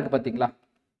பிக்கிள்லாம் இருக்குது பார்த்தீங்களா,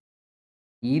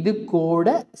 இது கூட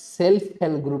செல்ஃப்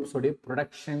ஹெல்ப் குரூப்ஸோடைய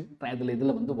ப்ரொடக்ஷன்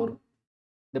இதில் வந்து வரும்.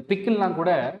 இந்த பிக்கிள்லாம்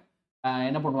கூட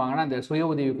என்ன பண்ணுவாங்கன்னா இந்த சுய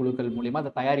உதவி குழுக்கள் மூலிமா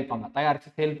அதை தயாரித்து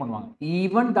சேல் பண்ணுவாங்க.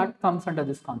 Even that comes under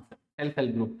this concept, self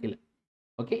help group கீழே.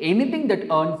 Okay, anything that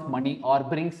earns money or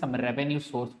brings some revenue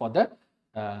source for the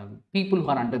people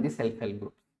who are under the self help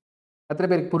group. எத்தனை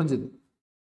பேருக்கு புரிஞ்சுது?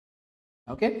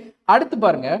 ஓகே, அடுத்து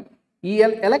பாருங்க,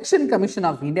 election commission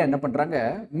of India என்ன பண்றாங்க,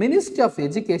 ministry of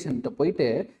education போயிட்டு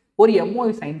ஒரு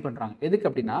எம்ஓயு சைன் பண்றாங்க. எதுக்கு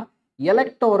அப்படின்னா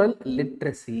electoral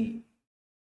literacy.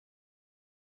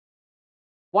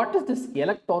 What is this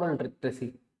electoral literacy?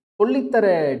 சொல்லித்தர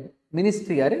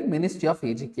மினிஸ்ட்ரி யாரு? Ministry of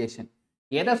education.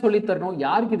 எதை சொல்லித்தரணும்?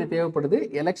 யாருக்கு இது தேவைப்படுது?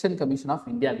 எலெக்ஷன் கமிஷன் ஆஃப்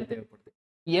இந்தியாவுக்கு தேவைப்படுது.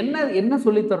 என்ன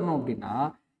சொல்லித்தரணும் அப்படின்னா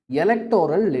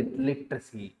electoral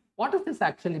literacy. What is this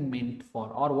actually meant for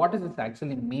R what is this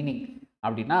actually meaning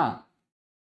அப்படின்னா,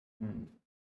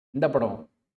 இந்த படம்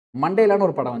மண்டேலான்னு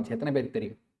ஒரு படம் வந்துச்சு, எத்தனை பேருக்கு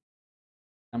தெரியும்?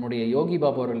 நம்முடைய யோகி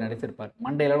பாபு அவர்கள் நடிச்சிருப்பார்.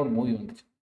 மண்டேலான்னு ஒரு மூவி வந்துச்சு.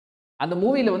 அந்த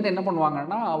மூவியில் வந்து என்ன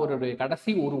பண்ணுவாங்கன்னா, அவருடைய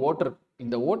கடைசி ஒரு ஓட்டு இருக்கும்,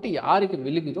 இந்த ஓட்டு யாருக்கு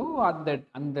விழுகுதோ அந்த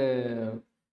அந்த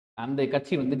அந்த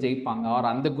கட்சி வந்து ஜெயிப்பாங்க ஆர்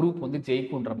அந்த குரூப் வந்து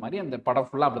ஜெயிக்குன்ற மாதிரி அந்த படம்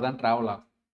ஃபுல்லாக அப்படி தான் ட்ராவல் ஆகும்.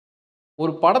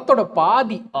 ஒரு படத்தோட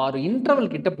பாதி ஆறு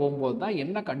இன்டர்வல் கிட்ட போகும்போது தான்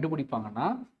என்ன கண்டுபிடிப்பாங்கன்னா,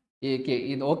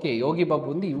 ஓகே யோகி பாபு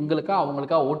வந்து இவங்களுக்கா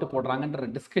அவங்களுக்கா ஓட்டு போடுறாங்கன்ற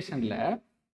டிஸ்கஷன்ல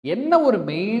என்ன ஒரு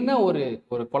மெயினாக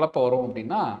ஒரு குழப்பம் வரும்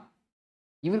அப்படின்னா,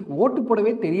 இவருக்கு ஓட்டு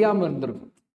போடவே தெரியாமல்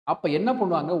இருந்திருக்கும். அப்போ என்ன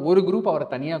பண்ணுவாங்க, ஒரு குரூப் அவரை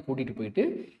தனியாக கூட்டிகிட்டு போயிட்டு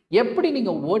எப்படி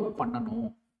நீங்கள் ஓட் பண்ணணும்,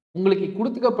 உங்களுக்கு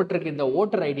கொடுத்துக்கப்பட்டிருக்க இந்த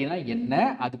ஓட்டர் ஐடினா என்ன,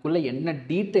 அதுக்குள்ளே என்ன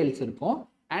டீட்டெயில்ஸ் இருக்கும்,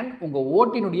 அண்ட் உங்கள்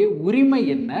ஓட்டினுடைய உரிமை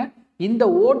என்ன, இந்த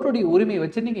ஓட்டுடைய உரிமையை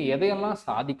வச்சு நீங்கள் எதையெல்லாம்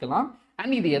சாதிக்கலாம்,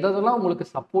 அண்ட் இது எதெல்லாம் உங்களுக்கு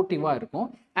சப்போர்ட்டிவாக இருக்கும்,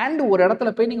 அண்ட் ஒரு இடத்துல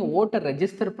போய் நீங்கள் ஓட்டை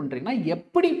ரெஜிஸ்டர் பண்ணுறீங்கன்னா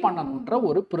எப்படி பண்ணணுன்ற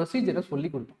ஒரு ப்ரொசீஜரை சொல்லி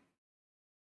கொடுப்போம்.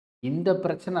 இந்த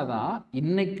பிரச்சனை தான்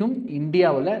இன்னைக்கும்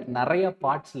இந்தியாவில் நிறைய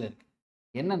பார்ட்ஸில் இருக்கு.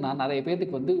 என்னன்னா, நிறைய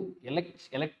பேருக்கு வந்து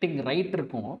எலெக்டிங் ரைட்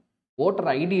இருக்கும், ஓட்டர்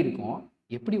ஐடி இருக்கும்,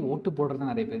 எப்படி ஓட்டு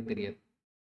போடுறதுன்னு நிறைய பேருக்கு தெரியாது.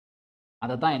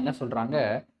 அதை தான் என்ன சொல்கிறாங்க,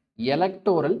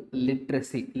 எலக்டோரல்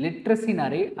லிட்ரஸி.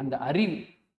 லிட்ரஸினாரே அந்த அறிவு,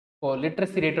 இப்போ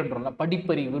லிட்ரஸி ரேட்டுன்றோம்ல,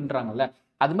 படிப்பறிவுன்றாங்கல்ல,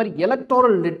 அது மாதிரி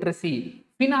எலக்டோரல் லிட்ரஸி.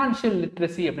 ஃபினான்ஷியல்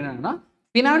லிட்ரஸி அப்படின்னா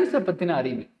ஃபினான்ஸை பற்றின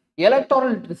அறிவு.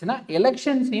 எலக்டோரல் லிட்ரஸினா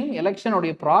எலெக்ஷன்ஸையும்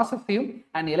எலெக்ஷனுடைய ப்ராசஸையும்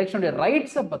அண்ட் எலெக்ஷனுடைய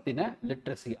ரைட்ஸை பற்றின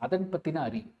லிட்ரஸி, அதன் பற்றின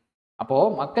அறிவு.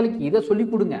 அப்போது மக்களுக்கு இதை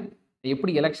சொல்லிக் கொடுங்க,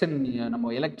 எப்படி எலெக்ஷன்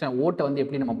நம்ம எலெக்ஷன் ஓட்டை வந்து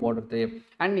எப்படி நம்ம போடுறது,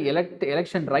 அண்ட்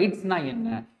எலெக்ஷன் ரைட்ஸ்னா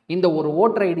என்ன, இந்த ஒரு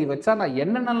ஓட்டர் ஐடி வச்சா நான்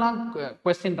என்னென்னலாம்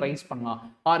கொஸ்டின் ரைஸ் பண்ணலாம்,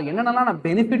 ஆர் என்னென்னலாம் நான்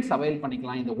பெனிஃபிட்ஸ் அவைல்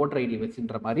பண்ணிக்கலாம் இந்த ஓட்டர் ஐடி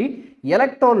வச்சுன்ற மாதிரி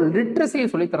எலக்டோரல் லிட்ரஸியை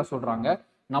சொல்லித்தர சொல்கிறாங்க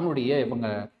நம்மளுடைய இவங்க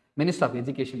மினிஸ்டர் ஆஃப்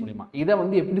எஜுகேஷன் மூலிமா. இதை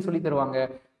வந்து எப்படி சொல்லி தருவாங்க,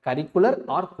 கரிக்குலர்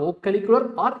ஆர் கோ curricular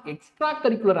R extra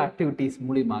curricular activities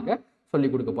மூலியமாக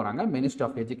சொல்லிக் கொடுக்க போகிறாங்க minister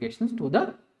of education to the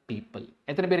people.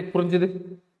 எத்தனை பேருக்கு புரிஞ்சுது?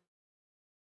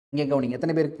 இங்கே கவனிங்க,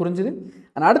 எத்தனை பேருக்கு புரிஞ்சுது?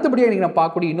 அடுத்தபடியாக இன்னைக்கு நான்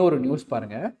பார்க்கக்கூடிய இன்னொரு நியூஸ்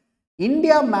பாருங்க,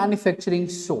 இந்தியா மேனுஃபேக்சரிங்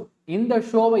ஷோ. இந்த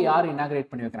ஷோவை யார் இனாகிரேட்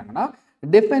பண்ணி வைக்கிறாங்கன்னா,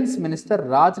 டிஃபென்ஸ் மினிஸ்டர்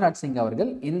ராஜ்நாத் சிங்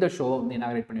அவர்கள் இந்த ஷோவை வந்து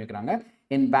இனாகிரேட் பண்ணி வைக்கிறாங்க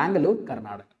இன் Bangalore,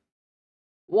 Karnataka.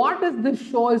 What is this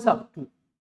show is up to?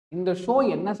 இந்த ஷோ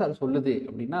என்ன சார் சொல்லுது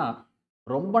அப்படின்னா,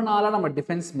 ரொம்ப நாளாக நம்ம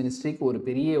டிஃபென்ஸ் மினிஸ்ட்ரிக்கு ஒரு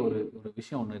பெரிய ஒரு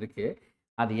விஷயம் ஒன்று இருக்கு.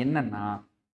 அது என்னன்னா,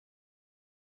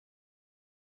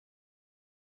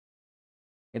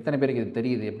 எத்தனை பேருக்கு இது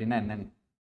தெரியுது அப்படின்னா என்னன்னு?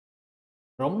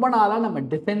 ரொம்ப நாளாக நம்ம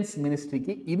டிஃபென்ஸ்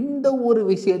மினிஸ்ட்ரிக்கு இந்த ஒரு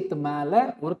விஷயத்து மேல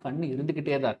ஒரு கண்ணு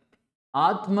இருந்துகிட்டே தான் இருக்கு.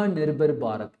 ஆத்ம நிர்பர்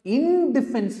பாரத் இன்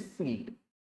டிஃபென்ஸ் ஃபீல்ட்.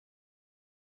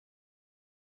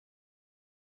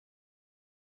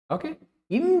 ஓகே,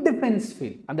 இன் டிஃபென்ஸ்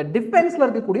ஃபீல்ட், அந்த டிஃபென்ஸ்ல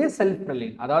இருக்கக்கூடிய செல்ஃப்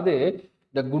ரிலையன்ஸ், அதாவது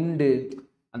இந்த குண்டு,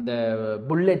 அந்த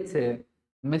புல்லெட்ஸு,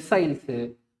 மிசைல்ஸு,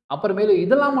 அப்புறமேலு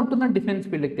இதெல்லாம் மட்டும்தான் டிஃபென்ஸ்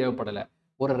ஃபீல்டுக்கு தேவைப்படலை.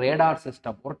 ஒரு ரேடார்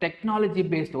சிஸ்டம், ஒரு டெக்னாலஜி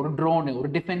பேஸ்ட் ஒரு ட்ரோனு, ஒரு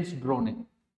டிஃபென்ஸ் ட்ரோனு,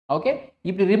 ஓகே,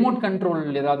 இப்படி ரிமோட்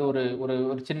கண்ட்ரோல் ஏதாவது ஒரு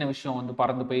ஒரு சின்ன விஷயம் வந்து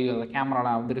பறந்து போய் அந்த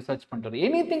கேமராலாம் வந்து ரிசர்ச் பண்ணுறது,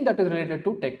 any thing that is related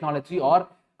to technology R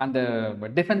அந்த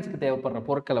டிஃபென்ஸுக்கு தேவைப்படுற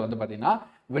பொருட்களை வந்து பார்த்தீங்கன்னா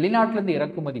வெளிநாட்டிலேருந்து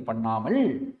இறக்குமதி பண்ணாமல்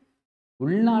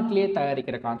உள்நாட்டிலேயே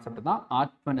தயாரிக்கிற கான்செப்ட் தான்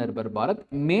ஆத்ம Nirbhar Bharat,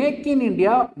 make in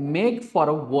India make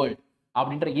for a world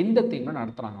அப்படின்ற இந்த தீம்ல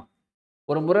நடத்துகிறாங்க.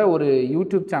 ஒரு முறை ஒரு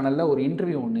யூடியூப் சேனலில் ஒரு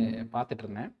இன்டர்வியூ ஒன்று பார்த்துட்டு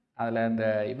இருந்தேன். அதில் இந்த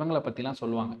இவங்களை பற்றிலாம்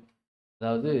சொல்லுவாங்க.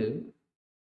 அதாவது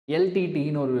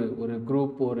எல்டிடின்னு ஒரு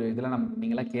குரூப், ஒரு இதெல்லாம்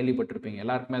நீங்களாம் கேள்விப்பட்டிருப்பீங்க,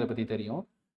 எல்லாருக்குமே அதை பற்றி தெரியும்.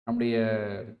 நம்முடைய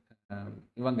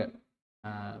இவங்க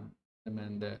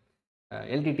இந்த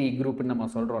எல்டிடி குரூப்னு நம்ம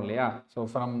சொல்கிறோம் இல்லையா, ஸோ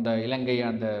ஃப்ரம் த இலங்கை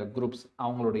அந்த குரூப்ஸ்,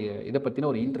 அவங்களுடைய இதை பற்றின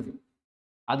ஒரு இன்டர்வியூ.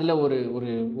 அதில்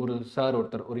ஒரு சார்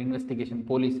ஒருத்தர், ஒரு இன்வெஸ்டிகேஷன்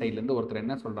போலீஸ் சைட்லேருந்து ஒருத்தர்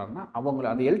என்ன சொல்கிறாருன்னா, அவங்கள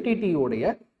அந்த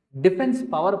எல்டிடியோடைய டிஃபென்ஸ்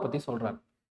பவரை பற்றி சொல்கிறார்.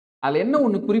 அதில் என்ன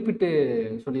ஒன்று குறிப்பிட்டு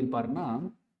சொல்லியிருப்பாருன்னா,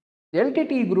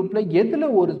 எல்டிடி குரூப்பில் எதில்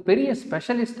ஒரு பெரிய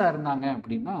ஸ்பெஷலிஸ்டாக இருந்தாங்க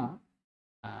அப்படின்னா,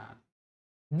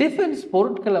 டிஃபென்ஸ்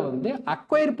பொருட்களை வந்து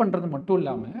அக்வயர் பண்ணுறது மட்டும்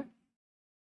இல்லாமல்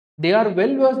they are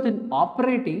well versed in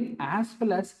operating as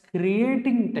well as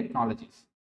creating technologies.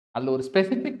 அதில் ஒரு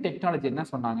ஸ்பெசிஃபிக் டெக்னாலஜி என்ன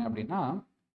சொன்னாங்க அப்படின்னா,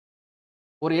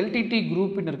 ஒரு எல்டிடி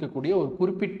குரூப்னு இருக்கக்கூடிய ஒரு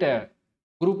குறிப்பிட்ட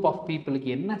குரூப் ஆஃப் பீப்புளுக்கு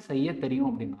என்ன செய்ய தெரியும்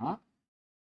அப்படின்னா,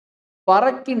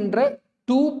 பறக்கின்ற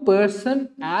 2-person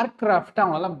ஏர்கிராஃப்டை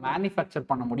அவங்களால மேனுஃபேக்சர்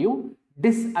பண்ண முடியும்,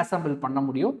 டிஸ்அசம்பிள் பண்ண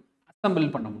முடியும், அசம்பிள்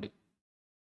பண்ண முடியும்.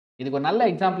 இதுக்கு ஒரு நல்ல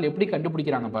எக்ஸாம்பிள் எப்படி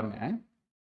கண்டுபிடிக்கிறாங்க பாருங்க.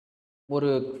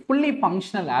 ஒரு ஃபுல்லி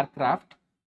ஃபங்க்ஷனல் ஏர்கிராஃப்ட்,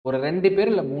 ஒரு 2 பேர்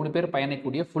இல்லை 3 பேர்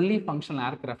பயணிக்கூடிய ஃபுல்லி ஃபங்க்ஷனல்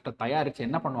ஏர்கிராஃப்டை தயாரித்து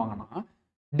என்ன பண்ணுவாங்கன்னா,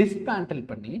 டிஸ்பேண்டில்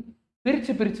பண்ணி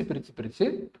பிரித்து பிரித்து பிரித்து பிரித்து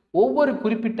ஒவ்வொரு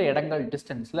குறிப்பிட்ட இடங்கள்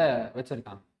டிஸ்டன்ஸில்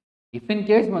வச்சுருக்காங்க. இஃப் இன்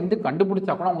கேஸ் வந்து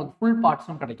கண்டுபிடிச்சா கூட அவங்களுக்கு ஃபுல்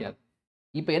பார்ட்ஸும் கிடைக்காது.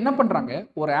 இப்போ என்ன பண்ணுறாங்க,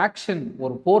 ஒரு ஆக்ஷன்,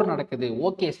 ஒரு போர் நடக்குது,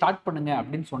 ஓகே ஸ்டார்ட் பண்ணுங்க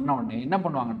அப்படின்னு சொன்ன உடனே என்ன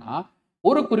பண்ணுவாங்கன்னா,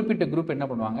 ஒரு குறிப்பிட்ட குரூப் என்ன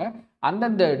பண்ணுவாங்க,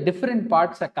 அந்தந்த டிஃப்ரெண்ட்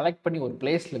பார்ட்ஸை கலெக்ட் பண்ணி ஒரு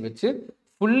பிளேஸில் வச்சு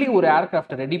ஃபுல்லி ஒரு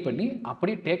ஏர்கிராஃப்டை ரெடி பண்ணி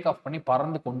அப்படியே டேக் ஆஃப் பண்ணி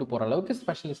பறந்து கொண்டு போகிற அளவுக்கு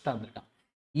ஸ்பெஷலிஸ்டாக இருந்திருக்காங்க.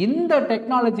 இந்த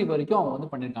டெக்னாலஜி வரைக்கும் அவங்க வந்து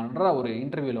பண்ணியிருக்காங்கன்ற ஒரு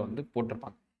இன்டர்வியூவில் வந்து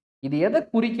போட்டிருப்பாங்க. இது எதை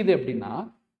குறிக்குது அப்படின்னா,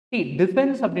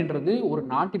 டிஃபென்ஸ் அப்படின்றது ஒரு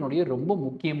நாட்டினுடைய ரொம்ப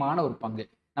முக்கியமான ஒரு பங்கு.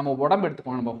 நம்ம உடம்பு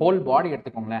எடுத்துக்கோங்க, நம்ம ஹோல் பாடி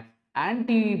எடுத்துக்கோங்களேன்,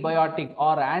 antibiotic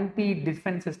are anti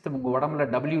defence system உங்கள் உடம்புல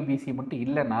WBC மட்டும்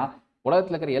இல்லைன்னா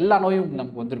உலகத்தில் இருக்கிற எல்லா நோயும்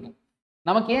நமக்கு வந்திருக்கும்.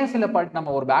 நமக்கு ஏன் சில நம்ம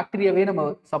ஒரு பாக்டீரியாவே நம்ம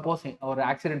சப்போஸ் ஒரு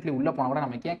ஆக்சிடென்ட்லி உள்ளே போனால் கூட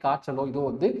நமக்கு ஏன் காய்ச்சலோ இதோ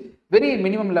வந்து வெரி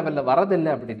மினிமம் லெவலில்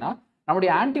வரதில்லை அப்படின்னா,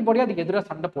 நம்முடைய ஆன்டிபாடி அதுக்கு எதிராக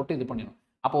சண்டை போட்டு இது பண்ணிடும்.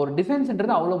 அப்போ ஒரு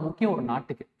டிஃபென்ஸ்ன்றது அவ்வளோ முக்கியம் ஒரு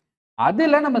நாட்டுக்கு.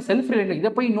 அதில் நம்ம செல்ஃப் ரிலையன்ட்,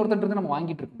 இதை போய் இன்னொருத்தன்றது நம்ம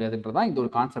வாங்கிட்டு இருக்க முடியாதுன்றதான் இந்த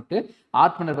ஒரு கான்செப்ட்.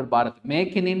 ஆத்ம Nirbhar Bharat,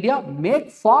 make in India make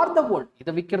for the world,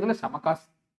 இதை விற்கிறதுல சமகாசு.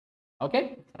 Okay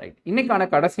right. இன்னைக்கான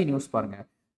கடைசி நியூஸ் பாருங்க.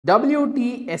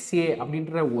 WTSA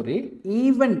அப்படின்ற ஒரு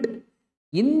ஈவெண்ட்,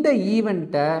 இந்த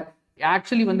ஈவெண்ட்டை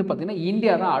ஆக்சுவலி வந்து பார்த்தீங்கன்னா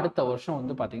இந்தியா தான் அடுத்த வருஷம்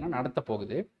வந்து பார்த்தீங்கன்னா நடத்த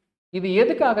போகுது. இது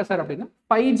எதுக்காக சார் அப்படின்னா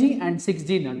 5G and 6G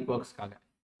நெட்வொர்க்ஸ்க்காக.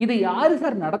 இதை யாரு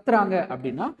சார் நடத்துறாங்க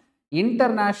அப்படின்னா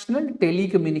இன்டர்நேஷனல்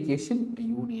டெலிகம்யூனிகேஷன்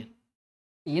யூனியன்.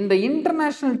 இந்த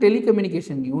international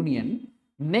telecommunication union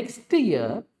next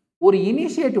year ஒரு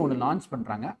இனிஷியேட்டிவ் ஒன்று லான்ச்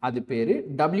பண்ணுறாங்க. அது பேர்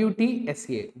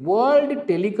WTSA, world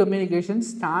telecommunication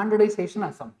standardisation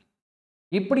assembly.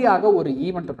 இப்படியாக ஒரு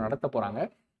ஈவெண்ட் நடத்த போகிறாங்க.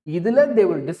 இதில் they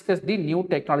will discuss the new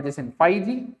technologies in 5G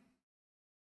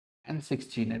and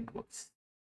 6G networks.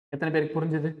 எத்தனை பேருக்கு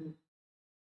புரிஞ்சுது?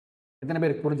 எத்தனை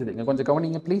பேருக்கு புரிஞ்சுது? இங்கே கொஞ்சம்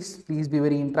கவனிங்க please be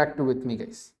very interactive with me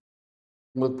guys.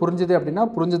 உங்களுக்கு புரிஞ்சுது அப்படின்னா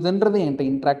புரிஞ்சுதுன்றது என்கிட்ட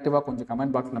இன்ட்ராக்டிவாக கொஞ்சம்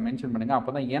கமெண்ட் பாக்ஸில் மென்ஷன் பண்ணுங்கள்.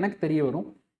 அப்போ தான் எனக்கு தெரிய வரும்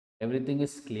everything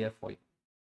is clear for you.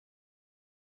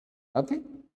 Okay,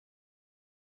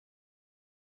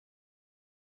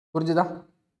 புரிஞ்சுதா?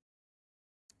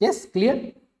 S, clear,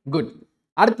 good.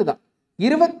 அடுத்ததா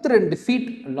 22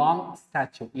 ஃபீட் லாங்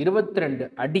ஸ்டாச்சு, 22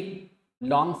 அடி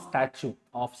long statue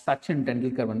of Sachin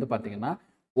Tendulkar வந்து பார்த்தீங்கன்னா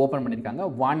ஓப்பன் பண்ணியிருக்காங்க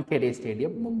வான்கேடே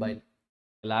ஸ்டேடியம், மும்பை.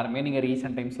 எல்லாருமே நீங்கள்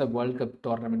ரீசெண்ட் டைம்ஸில் வேர்ல்ட் கப்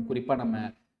டோர்னமெண்ட், குறிப்பாக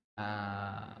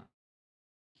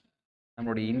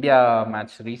நம்மளுடைய இந்தியா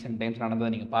மேட்ச் ரீசெண்ட் டைம்ஸ் நடந்ததை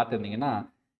நீங்கள் பார்த்துருந்தீங்கன்னா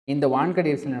இந்த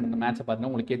வான்கடேஸில் நடந்த மேட்சை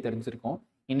பார்த்தீங்கன்னா உங்களுக்கே தெரிஞ்சிருக்கும்.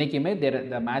 இன்றைக்குமே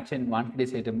the match in Wankhede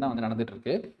stadium தான் வந்து நடந்துட்டு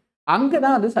இருக்கு. அங்கே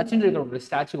தான் வந்து சச்சின் டெண்டுல்கரோட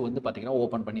ஸ்டாச்சு வந்து பார்த்தீங்கன்னா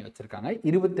ஓப்பன் பண்ணி வச்சிருக்காங்க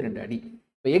 22 அடி.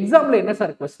 இப்போ எக்ஸாம்பிள் என்ன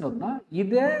சார் கொஸ்டின் வரும்னா,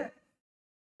 இதை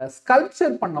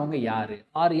ஸ்கல்ப்சர் பண்ணவங்க யாரு,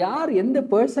 யார் எந்த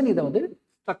பர்சன் இதை வந்து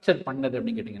ஸ்ட்ரக்சர் பண்ணது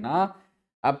அப்படின்னு கேட்டிங்கன்னா,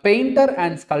 a painter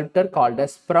and sculptor called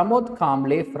as Pramod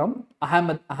Kamble from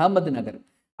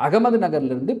Ahmed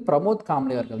நகர்லேருந்து பிரமோத்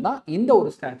காம்லே அவர்கள் தான் இந்த ஒரு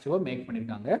ஸ்டாச்சுவை மேக்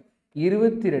பண்ணியிருக்காங்க.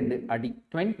 22 அடி,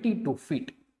 22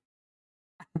 ஃபீட்.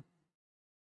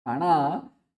 ஆனால்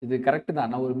இது கரெக்டு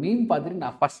தான். நான் ஒரு மீம் பார்த்துட்டு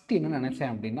நான் ஃபஸ்ட்டு என்ன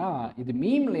நினச்சேன் அப்படின்னா, இது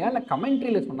மீம்லையா இல்லை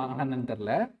கமெண்ட்ரியில் சொன்னாங்கன்னு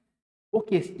தெரில.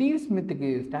 ஓகே, ஸ்டீவ் ஸ்மித்துக்கு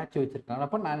ஸ்டாச்சு வச்சுருக்காங்க.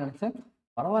 அப்போ நான் நினச்சேன்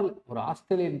பரவாயில்ல, ஒரு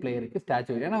ஆஸ்திரேலியன் பிளேயருக்கு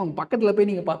ஸ்டாச்சு. ஏன்னா அவங்க பக்கத்தில் போய்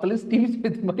நீங்கள் பார்த்தாலும் ஸ்டீவ்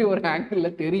ஸ்மித் மாதிரி ஒரு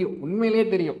ஆங்கிளில் தெரியும், உண்மையிலேயே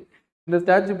தெரியும். இந்த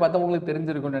ஸ்டாச்சு பார்த்தா உங்களுக்கு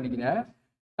தெரிஞ்சிருக்கும்னு நினைக்கிறேன்.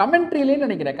 கமெண்ட்ரிலேயே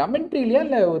நினைக்கிறேன், கமெண்ட்ரிலையா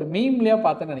இல்லை ஒரு மீம்லையா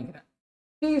பார்த்தேன்னு நினைக்கிறேன்.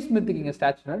 ஸ்டீவ் ஸ்மித்துக்கு இங்கே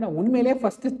ஸ்டாச்சுனா நான் உண்மையிலேயே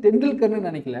ஃபஸ்ட்டு டெண்டுல்கர்னு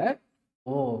நினைக்கல.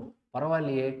 ஓ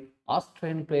பரவாயில்லையே,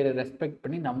 ஆஸ்திரேலியன் பிளேயரை ரெஸ்பெக்ட்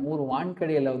பண்ணி நம்ம ஊர்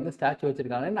வான்கடையில் வந்து ஸ்டாச்சு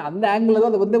வச்சுருக்காங்க. அந்த ஆங்கிளில்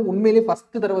தான் அதை வந்து உண்மையிலேயே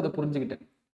ஃபஸ்ட்டு தடவை அதை புரிஞ்சுக்கிட்டேன்.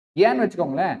 ஏன்னு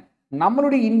வச்சுக்கோங்களேன்,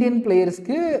 நம்மளுடைய இந்தியன்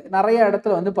பிளேயர்ஸ்க்கு நிறைய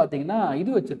இடத்துல வந்து பார்த்தீங்கன்னா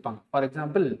இது வச்சுருப்பாங்க. ஃபார்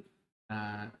எக்ஸாம்பிள்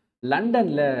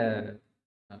லண்டனில்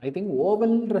ஐ திங்க்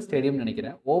ஓவல்ன்ற ஸ்டேடியம்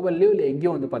நினைக்கிறேன், ஓவல்லையும் இல்லை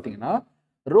எங்கேயும் வந்து பார்த்தீங்கன்னா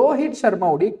ரோஹித்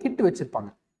சர்மாவுடைய கிட் வச்சுருப்பாங்க.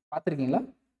 பார்த்துருக்கீங்களா?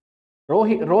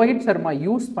 ரோஹித் சர்மா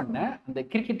யூஸ் பண்ண அந்த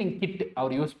கிரிக்கெட்டிங் கிட்,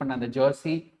 அவர் யூஸ் பண்ண அந்த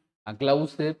ஜெர்சி,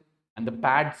 க்ளவுஸு, அந்த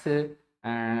பேட்ஸு,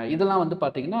 இதெல்லாம் வந்து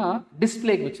பார்த்தீங்கன்னா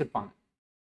டிஸ்பிளேக்கு வச்சுருப்பாங்க.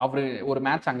 அவர் ஒரு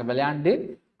மேட்ச் அங்கே விளையாண்டு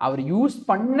அவர் யூஸ்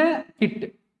பண்ண கிட்,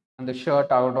 அந்த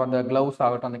ஷர்ட் ஆகட்டும், அந்த க்ளவுஸ்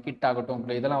ஆகட்டும், அந்த கிட் ஆகட்டும்,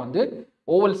 இதெல்லாம் வந்து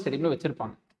ஓவல் ஸ்டேடியமில்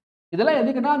வச்சுருப்பாங்க. இதெல்லாம்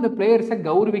எதுக்குன்னா அந்த பிளேயர்ஸை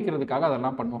கௌரவிக்கிறதுக்காக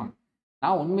அதெல்லாம் பண்ணுவாங்க.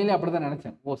 நான் உண்மையிலே அப்படி தான்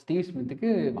நினச்சேன். ஓ ஸ்டீவ் ஸ்மித்துக்கு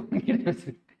வாங்கிட்டு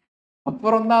வச்சுருக்கு.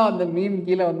 அப்புறம் தான் அந்த மீன்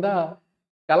கீழே வந்தால்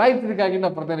கலாய்ச்சதுக்காகன்னு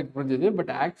அப்புறம் தான் எனக்கு புரிஞ்சுது.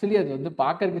 பட் ஆக்சுவலி அது வந்து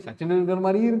பார்க்கறதுக்கு சச்சின் டெண்டுல்கர்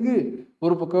மாதிரியும் இருக்குது,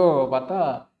 ஒரு பக்கம் பார்த்தா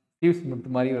ஸ்டீவ்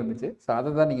ஸ்மித் மாதிரியும் இருந்துச்சு. ஸோ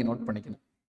அதை தான் நீங்கள் நோட் பண்ணிக்கணும்.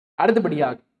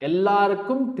 அடுத்தபடியாக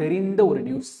எல்லாருக்கும் தெரிந்த ஒரு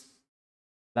நியூஸ்,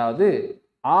 அதாவது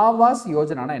ஆவாஸ்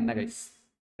யோஜனானா என்ன கைஸ்?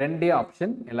 ரெண்டே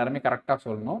ஆப்ஷன், எல்லாருமே கரெக்டாக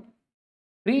சொல்லணும்.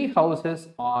 Free houses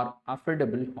R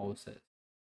affordable houses,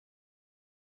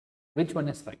 which one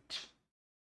is right?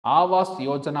 Awas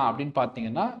Yojana அப்படின்னு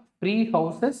பார்த்தீங்கன்னா free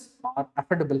houses R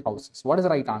affordable houses, what is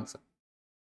right answer?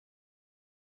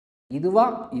 இதுவா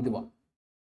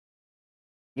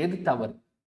எது தவறு?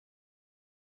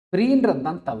 ஃப்ரீன்றது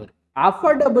தான் தவறு.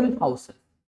 Affordable houses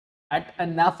at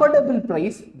an affordable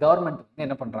price government வந்து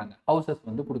என்ன பண்ணுறாங்க, ஹவுசஸ்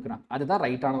வந்து கொடுக்குறாங்க. அதுதான்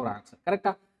ரைட்டான ஒரு ஆன்சர்.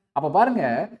 கரெக்டா? அப்போ பாருங்க,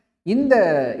 இந்த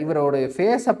இவரோட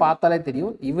ஃபேஸை பார்த்தாலே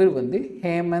தெரியும், இவர் வந்து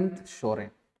ஹேமந்த்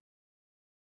சோரன்.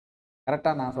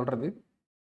 கரெக்டாக நான் சொல்கிறது?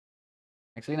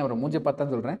 ஆக்சுவலி நான் ஒரு மூஞ்சி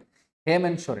பார்த்தா சொல்கிறேன்.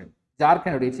 Hemant Soren,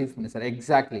 ஜார்க்கண்டுடைய chief minister.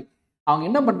 Exactly. அவங்க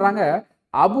என்ன பண்ணுறாங்க,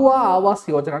 அபுவா ஆவாஸ்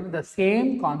யோஜனா, இந்த same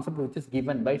concept which is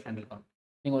given by central government.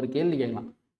 நீங்கள் ஒரு கேள்வி கேட்கலாம்,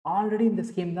 ஆல்ரெடி இந்த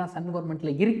ஸ்கீம் தான் சென்ட்ரல்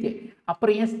கவர்மெண்ட்டில் இருக்கே,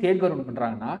 அப்புறம் ஏன் ஸ்டேட் கவர்மெண்ட்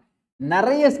பண்ணுறாங்கன்னா,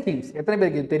 நிறைய ஸ்கீம்ஸ், எத்தனை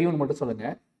பேருக்கு இது தெரியும்னு மட்டும்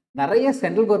சொல்லுங்கள், நிறைய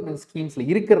சென்ட்ரல் கவர்மெண்ட் ஸ்கீம்ஸில்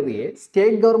இருக்கிறதையே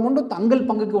ஸ்டேட் கவர்மெண்ட்டும் தங்கள்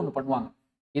பங்குக்கு ஒன்று பண்ணுவாங்க.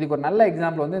 இதுக்கு ஒரு நல்ல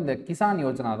எக்ஸாம்பிள் வந்து இந்த கிசான்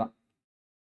யோஜனா தான்.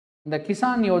 இந்த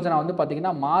கிசான் யோஜனா வந்து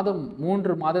பார்த்தீங்கன்னா மாதம்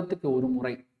 3 மாதத்துக்கு ஒரு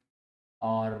முறை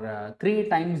ஆர் 3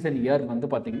 times an year வந்து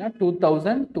பார்த்தீங்கன்னா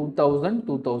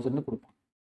 2000 கொடுப்பாங்க.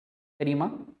 தெரியுமா?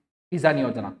 கிசான்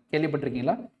யோஜனா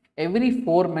கேள்விப்பட்டிருக்கீங்களா? Every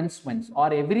 4 months once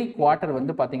R every quarter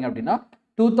வந்து பார்த்தீங்க அப்படின்னா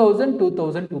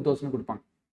 2000 கொடுப்பாங்க.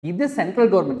 இது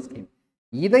சென்ட்ரல் கவர்மெண்ட் ஸ்கீம்.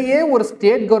 இதையே ஒரு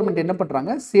ஸ்டேட் கவர்மெண்ட் என்ன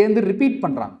பண்ணுறாங்க, சேர்ந்து ரிப்பீட்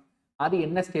பண்ணுறாங்க. அது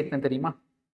என்ன ஸ்டேட்னு தெரியுமா?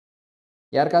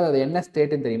 யாருக்காவது அது என்ன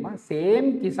ஸ்டேட்டுன்னு தெரியுமா? சேம்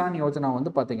கிசான் யோஜனா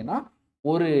வந்து பார்த்தீங்கன்னா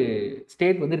ஒரு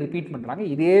ஸ்டேட் வந்து ரிப்பீட் பண்ணுறாங்க.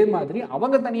 இதே மாதிரி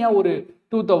அவங்க தனியாக ஒரு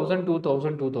 2000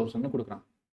 2000 2000 கொடுக்குறாங்க.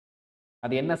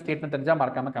 அது என்ன ஸ்டேட்னு தெரிஞ்சால்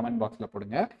மறக்காம கமெண்ட் பாக்ஸில்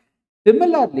போடுங்க.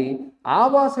 சிமிலர்லி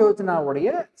ஆவாஸ் யோஜனாவுடைய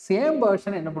சேம்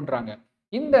வெர்ஷன் என்ன பண்ணுறாங்க,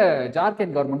 இந்த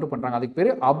ஜார்க்கண்ட் கவர்மெண்ட்டும் பண்ணுறாங்க. அதுக்கு பேர்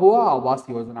அபுவா ஆவாஸ்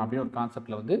யோஜனா அப்படின்னு ஒரு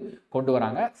கான்செப்டில் வந்து கொண்டு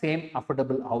வராங்க. சேம்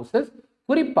அஃபோர்டபுள் ஹவுசஸ்,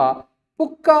 குறிப்பாக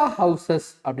புக்கா ஹவுசஸ்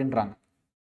அப்படின்றாங்க.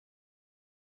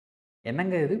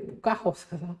 என்னங்க இது புக்கா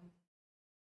ஹவுசஸா?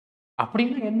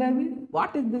 அப்படின்னா என்னது?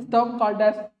 What is this term called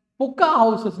as புக்கா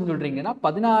ஹவுசஸ் சொல்றீங்கன்னா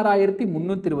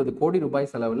 16,320 கோடி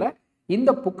ரூபாய் செலவில்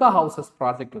இந்த புக்கா ஹவுசஸ்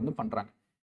ப்ராஜெக்ட் வந்து பண்ணுறாங்க.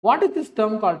 What is this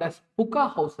term called as புக்கா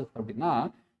ஹவுசஸ் அப்படின்னா,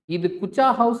 இது குச்சா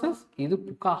ஹவுசஸ், இது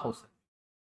புக்கா ஹவுசஸ்.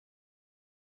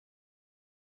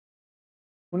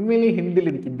 உண்மையிலேயே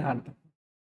ஹிந்தியில் இருக்கின்றான்.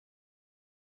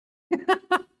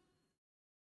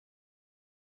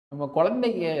 நம்ம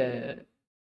குழந்தைங்க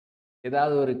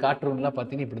ஏதாவது ஒரு கார்ட்டூன்லாம்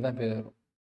பார்த்தீங்கன்னா இப்படி தான் பேர் வரும்.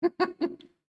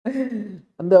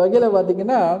 அந்த வகையில்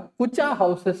பார்த்தீங்கன்னா குச்சா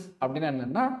ஹவுசஸ் அப்படின்னா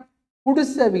என்னன்னா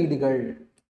குடிசை வீடுகள்.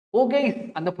 ஓகே,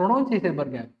 அந்த ப்ரொனவுன்சியேஷன்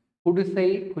பாருங்க, குடிசை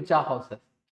குச்சா ஹவுசஸ்.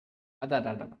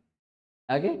 அதான்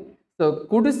ஓகே. ஸோ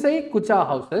குடிசை குச்சா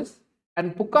ஹவுசஸ் அண்ட்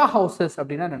புக்கா ஹவுசஸ்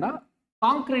அப்படின்னா என்னன்னா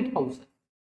கான்கிரீட் ஹவுசஸ்.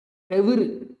 செவுரு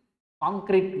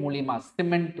கான்கிரீட் மூலியமா,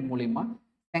 சிமெண்ட் மூலியமா,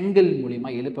 செங்கல் மூலியமா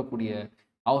எழுப்பக்கூடிய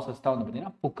ஹவுசஸ் தான் வந்து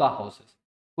பார்த்தீங்கன்னா புக்கா ஹவுசஸ்.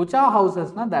 குச்சா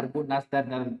ஹவுசஸ்னா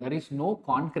there is no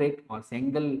concrete R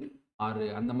செங்கல் ஆர்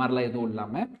அந்த மாதிரிலாம் எதுவும்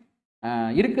இல்லாமல்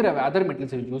இருக்கிற அதர்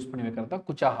மெட்டீரியல்ஸ் யூஸ் பண்ணி வைக்கிறது தான்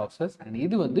குச்சா ஹவுசஸ். அண்ட்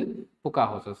இது வந்து புக்கா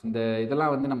ஹவுசஸ். இந்த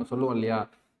இதெல்லாம் வந்து நம்ம சொல்லுவோம் இல்லையா,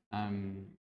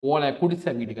 ஓலை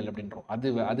குடிசை வீடுகள் அப்படின்றோம்,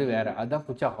 அது வேற. அதுதான்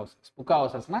குச்சா ஹவுசஸ். புக்கா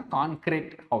ஹவுசஸ்னா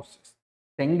கான்கிரீட் ஹவுசஸ்,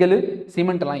 செங்கல்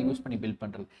சிமெண்ட் எல்லாம் யூஸ் பண்ணி பில்ட்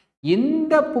பண்றது.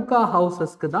 இந்த புக்கா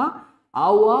ஹவுசஸ்க்கு தான்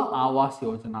ஆவா ஆவாஸ்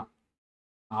யோஜனா.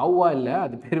 ஆவா இல்லை,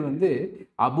 அது பேர் வந்து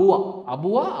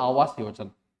அபுவா ஆவாஸ்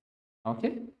யோஜனா. ஓகே,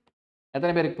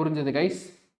 எத்தனை பேருக்கு புரிஞ்சது கைஸ்?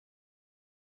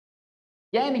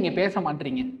 ஏன் நீங்க பேச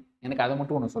மாட்டீங்க? எனக்கு அதை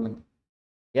மட்டும் ஒன்று சொல்லுங்க.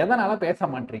 எதனால பேச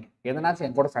மாட்டீங்க? எதனாச்சும்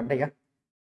என் கூட சண்டையா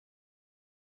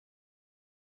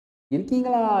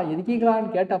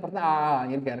இருக்கீங்களான்னு கேட்ட அப்புறம்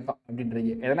தான் இருக்கோம்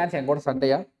அப்படின்றீங்க. எதனாச்சும் என் கூட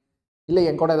சண்டையா, இல்லை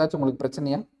என் கூட ஏதாச்சும் உங்களுக்கு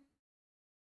பிரச்சனையா?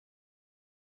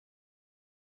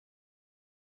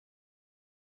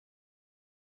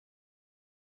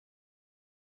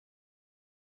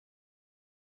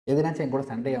 எதுனாச்சும் என் கூட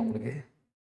சண்டையா உங்களுக்கு?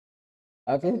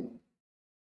 ஓகே,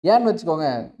 ஏன்னு வச்சுக்கோங்க,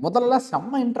 முதல்லலாம்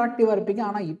செம்ம இன்ட்ராக்டிவா இருப்பீங்க,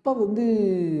 ஆனா இப்போ வந்து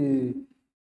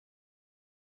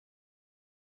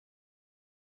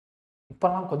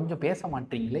இப்பெல்லாம் கொஞ்சம் பேச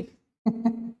மாட்டீங்களே.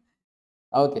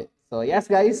 Okay, so S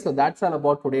guys, so that's all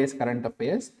about today's current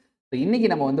affairs. So இன்னைக்கு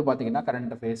நம்ம வந்து பார்த்தீங்கன்னா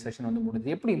கரண்ட் அஃபேர்ஸ் செஷன் வந்து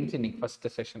முடிஞ்சு. எப்படி இருந்துச்சு இன்னைக்கு ஃபர்ஸ்ட்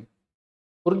செஷன்?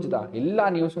 புரிஞ்சுதா? எல்லா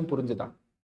நியூஸும் புரிஞ்சுதா?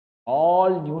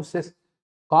 All newses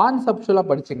கான்செப்சுவலாக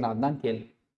படிச்சிங்களா? அதுதான் கேள்வி.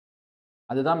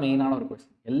 அதுதான் மெயினான ஒரு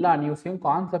கொஸ்டின். எல்லா நியூஸையும்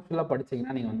கான்செப்டுவலாக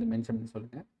படிச்சீங்கன்னா நீங்கள் வந்து மென்ஷன் பண்ணி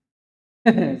சொல்லுங்கள்.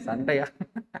 சண்டையா?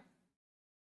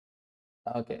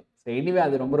 ஓகே, ஸோ எனிவே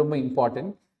அது ரொம்ப ரொம்ப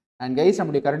இம்பார்ட்டன்ட். அண்ட் கைஸ்,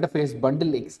 நம்முடைய கரண்ட் அஃபேர்ஸ்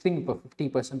பண்டில் எக்ஸ்ட்ரீம் இப்போ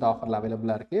 50% ஆஃபரில்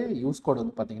அவைலபிளாக இருக்குது. யூஸ் கோட்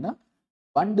வந்து பார்த்தீங்கன்னா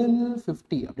பண்டில்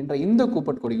 50 அப்படின்ற இந்த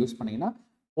கூப்பன் கோடு யூஸ் பண்ணிங்கன்னா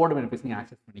கோட் பெனிஃபிட்ஸ் நீங்கள்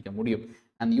ஆக்சஸ் பண்ணிக்க முடியும்.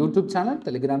 And YouTube channel,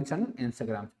 Telegram channel,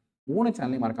 Instagram 3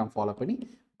 சேனலையும் மறக்காமல் ஃபாலோ பண்ணி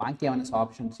பாக்கியான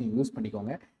ஆப்ஷன்ஸையும் யூஸ்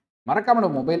பண்ணிக்கோங்க. மறக்காம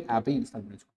நம்ம மொபைல் ஆப்பையும் இன்ஸ்டால்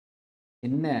பண்ணி வச்சுக்கோங்க.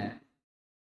 என்ன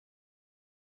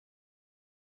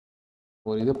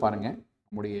ஒரு இது பாருங்க,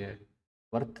 நம்முடைய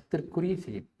வருத்தத்திற்குரிய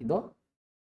செய்தி இதோ.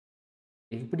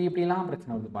 இப்படிலாம்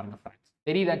பிரச்சனை வந்து பாருங்க ஃப்ரெண்ட்ஸ்.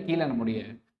 தெரியுதா கீழே நம்முடைய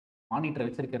மானிட்டர்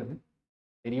வச்சிருக்கிறது?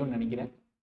 தெரியும்னு நினைக்கிறேன்.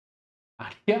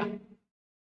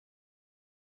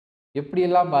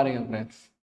 எப்படியெல்லாம் பாருங்க ஃப்ரெண்ட்ஸ்.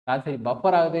 நான் சரி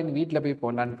பஃபர் ஆகுதுன்னு வீட்டில் போய்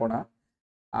போடலான்னு போனால்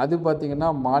அது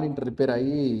பார்த்தீங்கன்னா மானிட்டர் ரிப்பேர்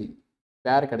ஆகி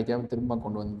பேர் கிடைக்காம திரும்ப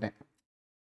கொண்டு வந்துட்டேன்.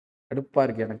 கடுப்பாக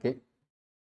இருக்கு எனக்கு.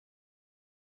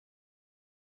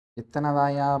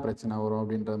 எத்தனைதாயா பிரச்சனை வரும்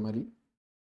அப்படின்ற மாதிரி.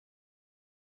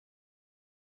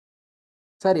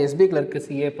 சார், எஸ்பி கிளர்க்கு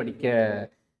சிஏ படிக்க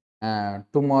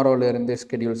டுமாரோலேருந்து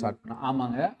ஸ்கெடியூல் ஸ்டார்ட் பண்ணோம்.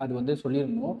 ஆமாங்க, அது வந்து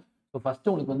சொல்லியிருந்தோம். ஸோ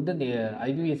ஃபஸ்ட்டு உங்களுக்கு வந்து இந்த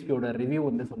ஐபிஎஸ்பியோட ரிவ்யூ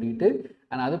வந்து சொல்லிவிட்டு,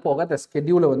 அண்ட் அது போக அந்த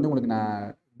ஸ்கெடியூலை வந்து உங்களுக்கு நான்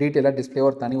டீட்டெயிலாக டிஸ்பிளே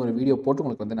ஒரு தனி ஒரு வீடியோ போட்டு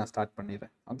உங்களுக்கு வந்து நான் ஸ்டார்ட்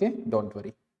பண்ணிடுறேன். Okay, don't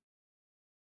worry.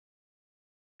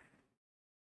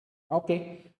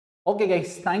 Okay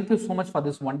guys, thank you so much for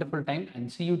this wonderful time and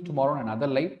see you tomorrow on another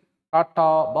live. Tata,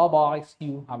 bye bye, see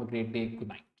you, have a great day, good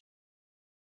night.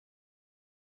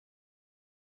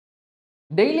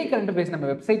 Daily current affairs நம்ம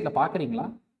வெப்சைட்டில் பார்க்குறீங்களா?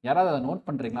 யாராவது அதை note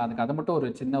பண்ணுறீங்களா? அதுக்கு அதை மட்டும் ஒரு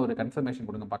சின்ன ஒரு கன்ஃபர்மேஷன்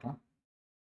கொடுங்க பார்க்கலாம்.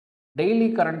 டெய்லி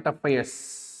கரண்ட் அஃபேர்ஸ்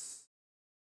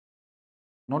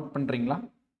நோட் பண்ணுறீங்களா?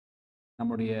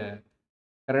 நம்முடைய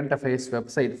கரண்ட் அஃபேர்ஸ்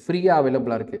வெப்சைட் ஃப்ரீயாக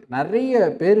அவைலபிளாக இருக்குது. நிறைய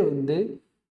பேர் வந்து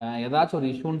ஏதாச்சும் ஒரு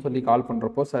இஷ்யூன்னு சொல்லி கால்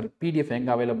பண்ணுறப்போ சார் பிடிஎஃப்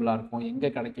எங்கே அவைலபிளாக இருக்கும், எங்கே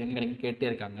கிடைக்கும் கேட்டே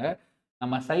இருக்காங்க.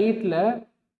 நம்ம சைட்டில்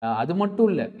அது மட்டும்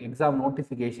இல்லை, exam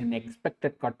notification,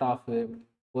 expected cut off,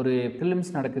 ஒரு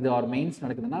ப்ரிலிம்ஸ் நடக்குது ஆர் மெயின்ஸ்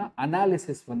நடக்குதுன்னா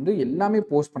அனாலிசிஸ் வந்து எல்லாமே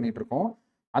போஸ்ட் பண்ணிகிட்ருக்கோம்.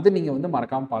 அது நீங்கள் வந்து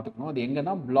மறக்காமல் பார்த்துக்கணும். அது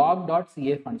எங்கன்னா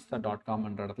blog.cafunsta.com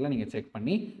இடத்துல நீங்கள் செக்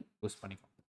பண்ணி யூஸ்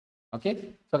பண்ணிக்கணும். Okay,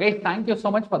 so guys, thank you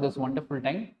so much for this wonderful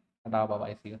time. Bye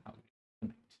bye. See you. Have a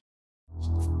great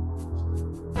night.